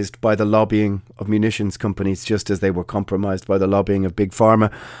compromised by the lobbying of munitions companies, just as they were compromised by the lobbying of Big Pharma.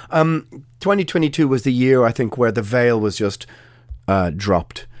 2022 was the year, I think, where the veil was just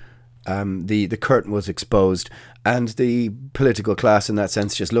dropped. The curtain was exposed, and the political class in that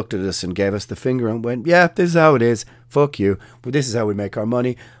sense just looked at us and gave us the finger and went, yeah, this is how it is. Fuck you. But this is how we make our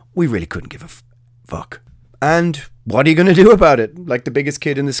money. We really couldn't give a fuck. And what are you going to do about it? Like the biggest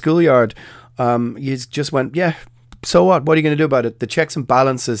kid in the schoolyard. You just went, yeah, so what? What are you going to do about it? The checks and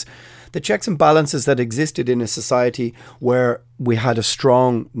balances that existed in a society where we had a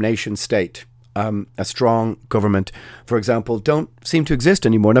strong nation state, a strong government, for example, don't seem to exist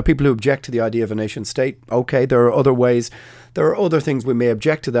anymore. Now, people who object to the idea of a nation state, okay, there are other ways, there are other things we may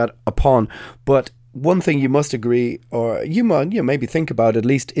object to that upon, but one thing you must agree, or you maybe think about at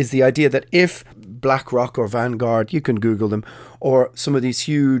least, is the idea that if BlackRock or Vanguard, you can Google them, or some of these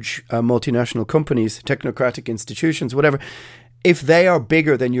huge multinational companies, technocratic institutions, whatever, if they are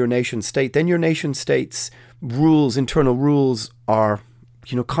bigger than your nation state, then your nation state's rules, internal rules are,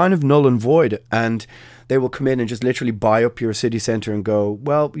 kind of null and void, and they will come in and just literally buy up your city centre and go,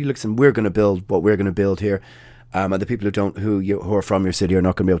 well, listen, we're going to build what we're going to build here. And the people who are from your city are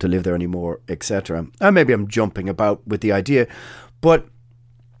not going to be able to live there anymore, etc. And maybe I'm jumping about with the idea, but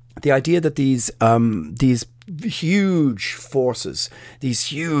the idea that these huge forces, these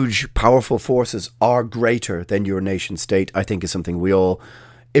huge powerful forces, are greater than your nation state, I think is something we all,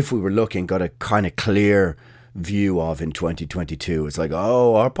 if we were looking, got a kind of clear view of in 2022. It's like,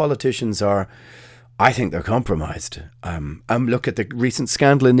 oh, our politicians are, I think they're compromised. Look at the recent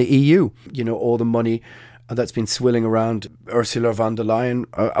scandal in the EU. All the money that's been swilling around Ursula von der Leyen,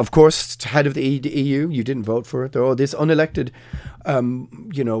 of course, head of the EU. You didn't vote for it. Or this unelected,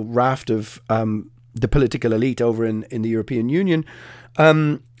 raft of the political elite over in the European Union,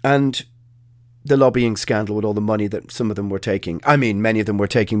 and the lobbying scandal with all the money that some of them were taking. I mean, many of them were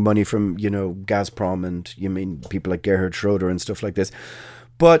taking money from, Gazprom, and people like Gerhard Schroeder and stuff like this.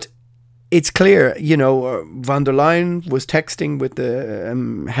 But it's clear, von der Leyen was texting with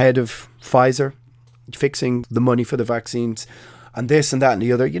the head of Pfizer, fixing the money for the vaccines and this and that and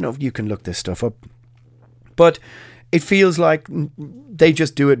the other. You can look this stuff up. But it feels like they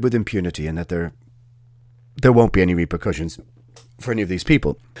just do it with impunity, and that there won't be any repercussions for any of these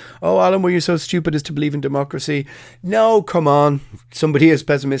people. Oh, Alan, were you so stupid as to believe in democracy? No, come on. Somebody as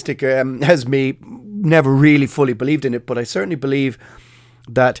pessimistic as me never really fully believed in it, but I certainly believe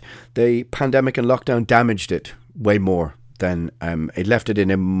that the pandemic and lockdown damaged it way more than it left it in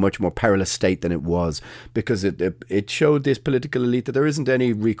a much more perilous state than it was, because it showed this political elite that there isn't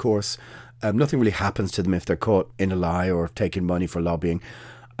any recourse. Nothing really happens to them if they're caught in a lie or taking money for lobbying,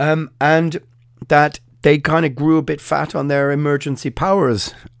 and that they kind of grew a bit fat on their emergency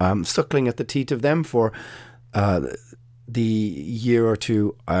powers, suckling at the teat of them for the year or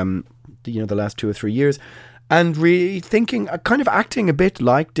two, the last 2 or 3 years. And really thinking, kind of acting a bit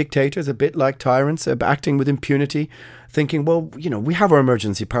like dictators, a bit like tyrants, acting with impunity, thinking, well, we have our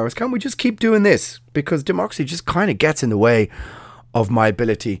emergency powers. Can't we just keep doing this? Because democracy just kind of gets in the way of my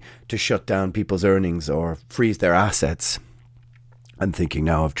ability to shut down people's earnings or freeze their assets. I'm thinking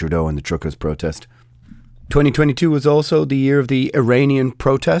now of Trudeau and the truckers' protest. 2022 was also the year of the Iranian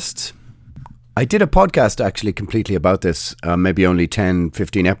protests. I did a podcast actually completely about this, maybe only 10,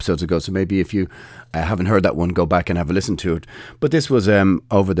 15 episodes ago. So maybe if you haven't heard that one, go back and have a listen to it. But this was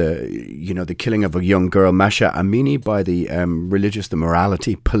over the killing of a young girl, Masha Amini, by the the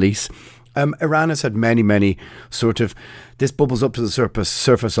morality police. Iran has had many sort of, this bubbles up to the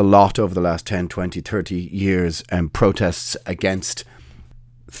surface a lot over the last 10, 20, 30 years, protests against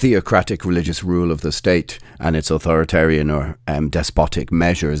theocratic religious rule of the state and its authoritarian or despotic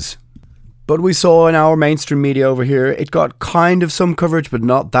measures. But we saw in our mainstream media over here, it got kind of some coverage, but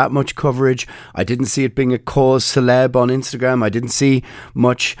not that much coverage. I didn't see it being a cause celeb on Instagram. I didn't see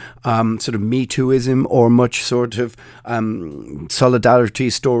much sort of Me Tooism or much sort of solidarity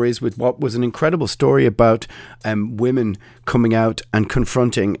stories with what was an incredible story about women coming out and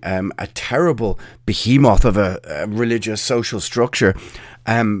confronting a terrible behemoth of a religious social structure,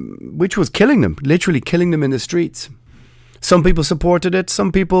 which was killing them, literally killing them in the streets. Some people supported it,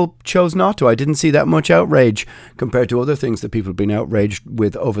 some people chose not to. I didn't see that much outrage compared to other things that people have been outraged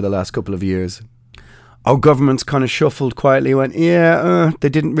with over the last couple of years. Our governments kind of shuffled quietly, went, they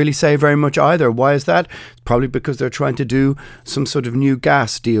didn't really say very much either. Why is that? Probably because they're trying to do some sort of new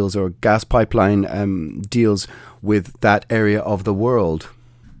gas deals or gas pipeline deals with that area of the world.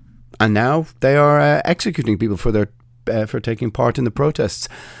 And now they are executing people for taking part in the protests.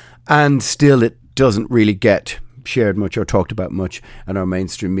 And still it doesn't really get shared much or talked about much in our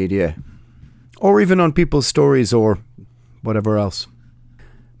mainstream media, or even on people's stories or whatever else.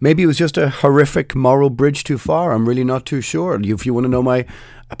 Maybe it was just a horrific moral bridge too far. I'm really not too sure. If you want to know my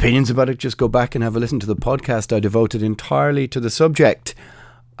opinions about it, just go back and have a listen to the podcast I devoted entirely to the subject,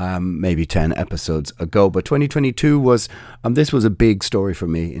 maybe 10 episodes ago. But 2022 was, this was a big story for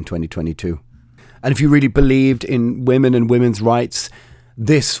me in 2022. And if you really believed in women and women's rights,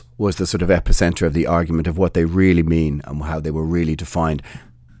 this was the sort of epicenter of the argument of what they really mean and how they were really defined.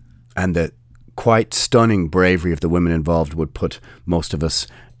 And the quite stunning bravery of the women involved would put most of us,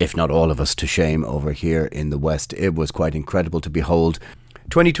 if not all of us, to shame over here in the West. It was quite incredible to behold.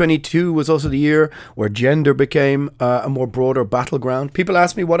 2022 was also the year where gender became a more broader battleground. People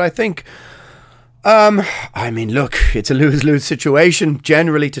ask me what I think. I mean, look, it's a lose-lose situation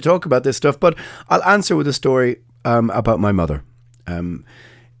generally to talk about this stuff, but I'll answer with a story about my mother.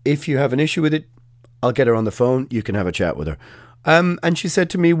 If you have an issue with it, I'll get her on the phone. You can have a chat with her. And she said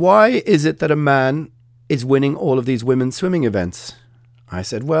to me, why is it that a man is winning all of these women's swimming events? I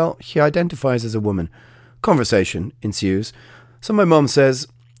said, well, he identifies as a woman. Conversation ensues. So my mum says,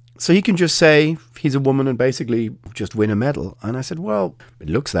 so he can just say he's a woman and basically just win a medal. And I said, well, it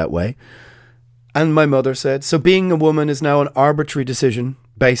looks that way. And my mother said, so being a woman is now an arbitrary decision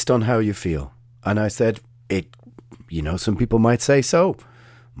based on how you feel. And I said, some people might say so.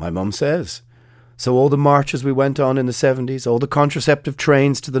 My mum says. So all the marches we went on in the 70s, all the contraceptive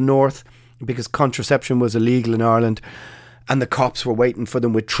trains to the north, because contraception was illegal in Ireland, and the cops were waiting for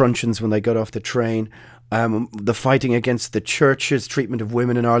them with truncheons when they got off the train. The fighting against the church's treatment of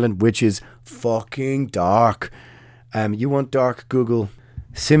women in Ireland, which is fucking dark. You want dark, Google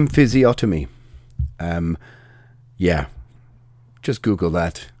symphysiotomy. Just Google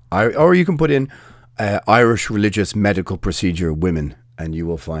that. Or you can put in Irish religious medical procedure women, and you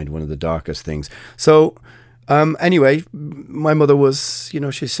will find one of the darkest things. So, anyway, my mother was,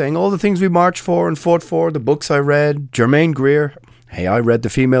 she's saying all the things we marched for and fought for, the books I read, Germaine Greer. Hey, I read The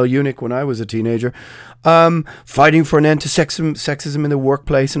Female Eunuch when I was a teenager. Fighting for an end to sexism in the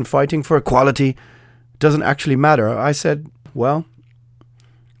workplace and fighting for equality doesn't actually matter. I said, well,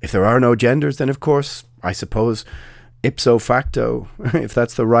 if there are no genders, then of course, I suppose, ipso facto, if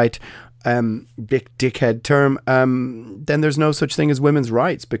that's the right dickhead term, then there's no such thing as women's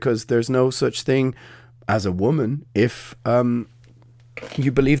rights, because there's no such thing as a woman if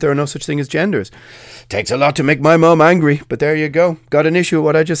you believe there are no such thing as genders. Takes a lot to make my mum angry, but there you go. Got an issue with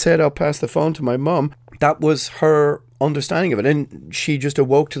what I just said. I'll pass the phone to my mum. That was her understanding of it. And she just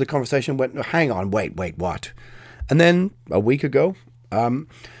awoke to the conversation and went, hang on, wait, what? And then a week ago,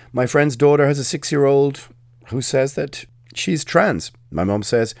 my friend's daughter has a 6-year-old who says that she's trans. My mum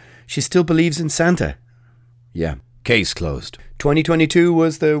says she still believes in Santa. Yeah, case closed. 2022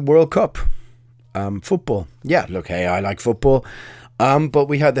 was the World Cup. Football. Yeah, look, hey, I like football. But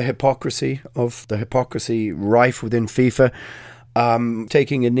we had the hypocrisy rife within FIFA,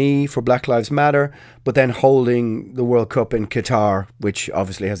 taking a knee for Black Lives Matter, but then holding the World Cup in Qatar, which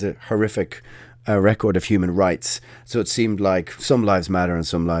obviously has a horrific record of human rights. So it seemed like some lives matter and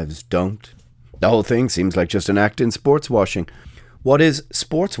some lives don't. The whole thing seems like just an act in sports washing. What is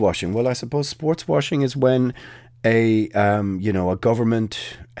sports washing? Well, I suppose sports washing is when a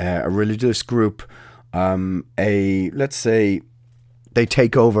government, a religious group, let's say they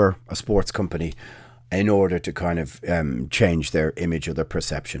take over a sports company in order to kind of change their image or their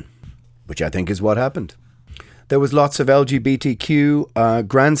perception, which I think is what happened. There was lots of LGBTQ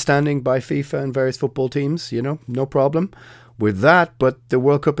grandstanding by FIFA and various football teams, no problem with that. But the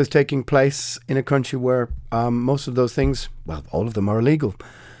World Cup is taking place in a country where most of those things, well, all of them are illegal.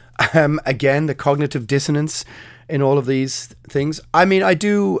 Again, the cognitive dissonance in all of these things. I mean, I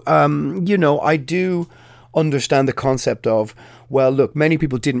do understand the concept of, well, look, many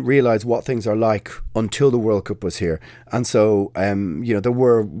people didn't realize what things are like until the World Cup was here. And so, there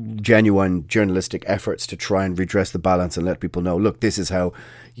were genuine journalistic efforts to try and redress the balance and let people know, look, this is how,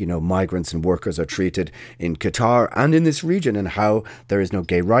 migrants and workers are treated in Qatar and in this region, and how there is no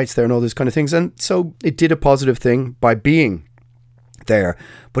gay rights there and all these kind of things. And so it did a positive thing by being there.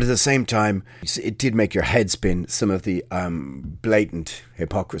 But at the same time, it did make your head spin, some of the blatant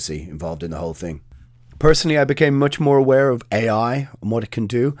hypocrisy involved in the whole thing. Personally, I became much more aware of AI and what it can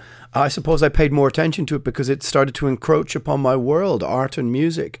do. I suppose I paid more attention to it because it started to encroach upon my world, art and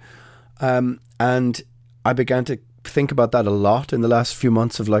music. And I began to think about that a lot in the last few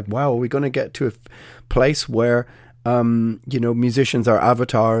months of like, wow, are we going to get to a place where, musicians are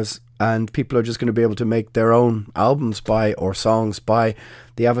avatars and people are just going to be able to make their own albums or songs by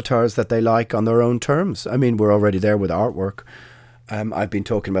the avatars that they like on their own terms. I mean, we're already there with artwork. I've been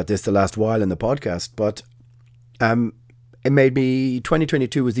talking about this the last while in the podcast, but it made me,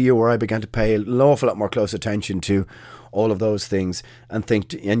 2022 was the year where I began to pay an awful lot more close attention to all of those things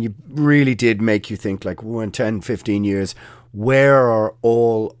and you really did make you think, like, in 10, 15 years, where are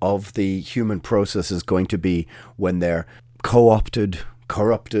all of the human processes going to be when they're co-opted,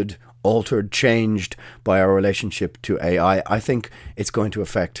 corrupted, altered, changed by our relationship to AI? I think it's going to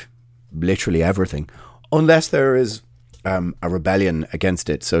affect literally everything, unless there is a rebellion against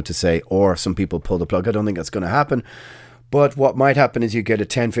it, so to say, or some people pull the plug. I don't think that's going to happen. But what might happen is you get a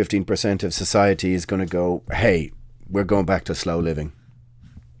 10-15% of society is going to go, hey, we're going back to slow living.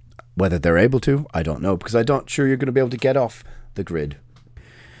 Whether they're able to, I don't know, because I'm not sure you're going to be able to get off the grid.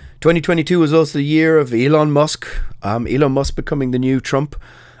 2022 was also the year of Elon Musk. Elon Musk becoming the new Trump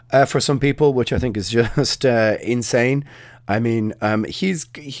for some people, which I think is just insane. I mean,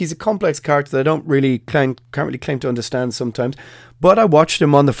 he's a complex character that I can't really claim to understand sometimes. But I watched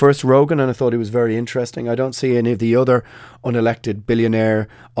him on the first Rogan and I thought he was very interesting. I don't see any of the other unelected billionaire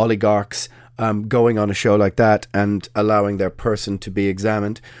oligarchs going on a show like that and allowing their person to be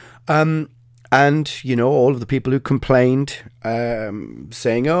examined. And, you know, all of the people who complained,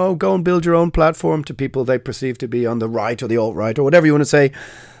 saying, oh, go and build your own platform, to people they perceive to be on the right or the alt-right or whatever you want to say,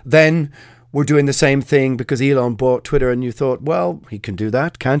 then we're doing the same thing because Elon bought Twitter, and you thought, well, he can do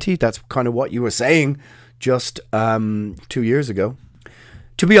that, can't he? That's kind of what you were saying just 2 years ago.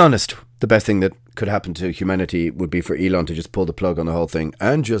 To be honest, the best thing that could happen to humanity would be for Elon to just pull the plug on the whole thing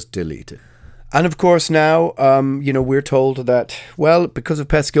and just delete it. And of course now, we're told that, well, because of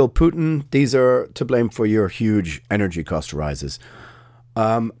Pestil Putin, these are to blame for your huge energy cost rises.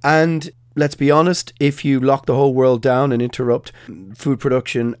 And let's be honest, if you lock the whole world down and interrupt food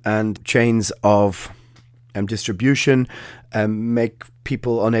production and chains of distribution, make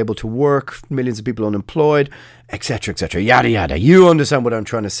people unable to work, millions of people unemployed, etc., yada, yada. You understand what I'm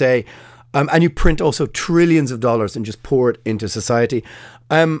trying to say. And you print also trillions of dollars and just pour it into society.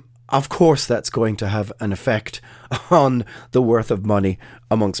 Of course, that's going to have an effect on the worth of money,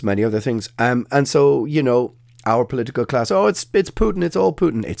 amongst many other things. And so, you know, our political class, it's Putin, it's all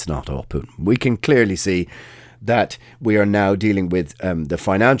Putin. It's not all Putin. We can clearly see that we are now dealing with the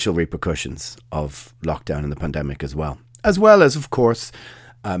financial repercussions of lockdown and the pandemic as well as, of course,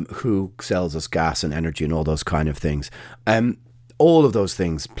 who sells us gas and energy and all those kind of things. All of those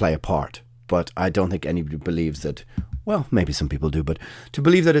things play a part, but I don't think anybody believes that. Well, maybe some people do, but to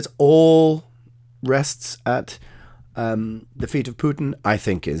believe that it's all rests at the feet of Putin, I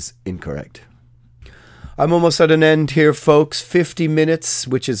think is incorrect. I'm almost at an end here, folks. 50 minutes,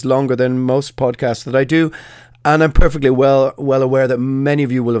 which is longer than most podcasts that I do. And I'm perfectly well aware that many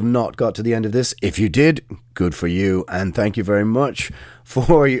of you will have not got to the end of this. If you did, good for you. And thank you very much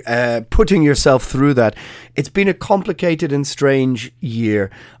for putting yourself through that. It's been a complicated and strange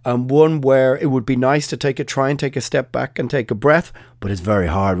year. One where it would be nice to try and take a step back and take a breath. But it's very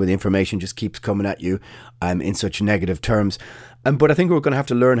hard when the information just keeps coming at you in such negative terms. But I think we're going to have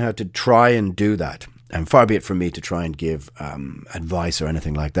to learn how to try and do that. And far be it from me to try and give advice or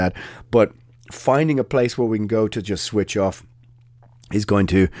anything like that. But finding a place where we can go to just switch off is going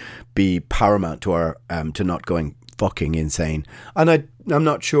to be paramount to our to not going fucking insane. And I'm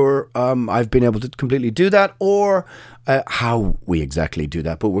not sure I've been able to completely do that, or how we exactly do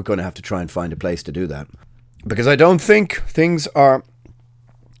that. But we're going to have to try and find a place to do that, because I don't think things are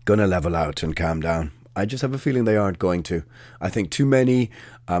going to level out and calm down. I just have a feeling they aren't going to. I think too many,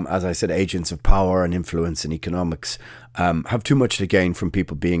 as I said, agents of power and influence and economics have too much to gain from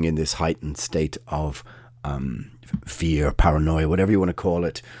people being in this heightened state of fear, paranoia, whatever you want to call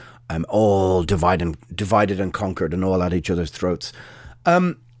it, all divided and conquered and all at each other's throats.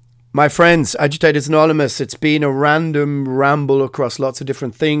 My friends, Agitators Anonymous, it's been a random ramble across lots of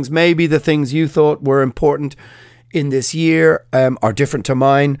different things. Maybe the things you thought were important in this year are different to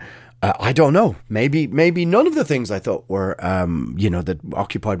mine. I don't know. Maybe none of the things I thought were, that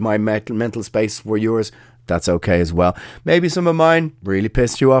occupied my mental space were yours. That's okay as well. Maybe some of mine really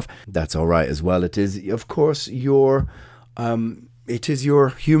pissed you off. That's all right as well. It is, of course, your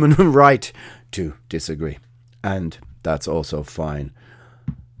human right to disagree. And that's also fine.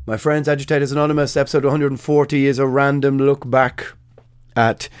 My friends, Agitators Anonymous, episode 140 is a random look back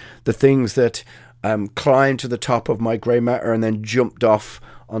at the things that climbed to the top of my grey matter and then jumped off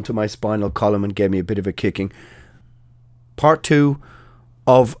onto my spinal column and gave me a bit of a kicking. Part 2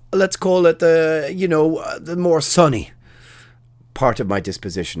 of, let's call it the more sunny part of my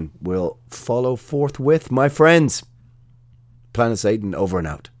disposition will follow forthwith. My friends, Planet Satan over and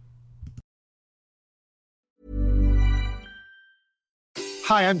out.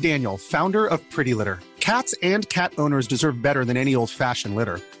 Hi, I'm Daniel, founder of Pretty Litter. Cats and cat owners deserve better than any old-fashioned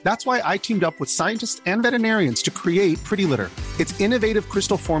litter. That's why I teamed up with scientists and veterinarians to create Pretty Litter. Its innovative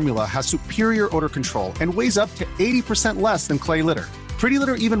crystal formula has superior odor control and weighs up to 80% less than clay litter. Pretty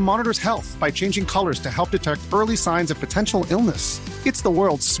Litter even monitors health by changing colors to help detect early signs of potential illness. It's the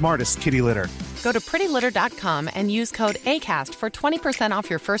world's smartest kitty litter. Go to prettylitter.com and use code ACAST for 20% off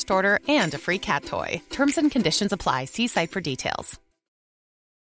your first order and a free cat toy. Terms and conditions apply. See site for details.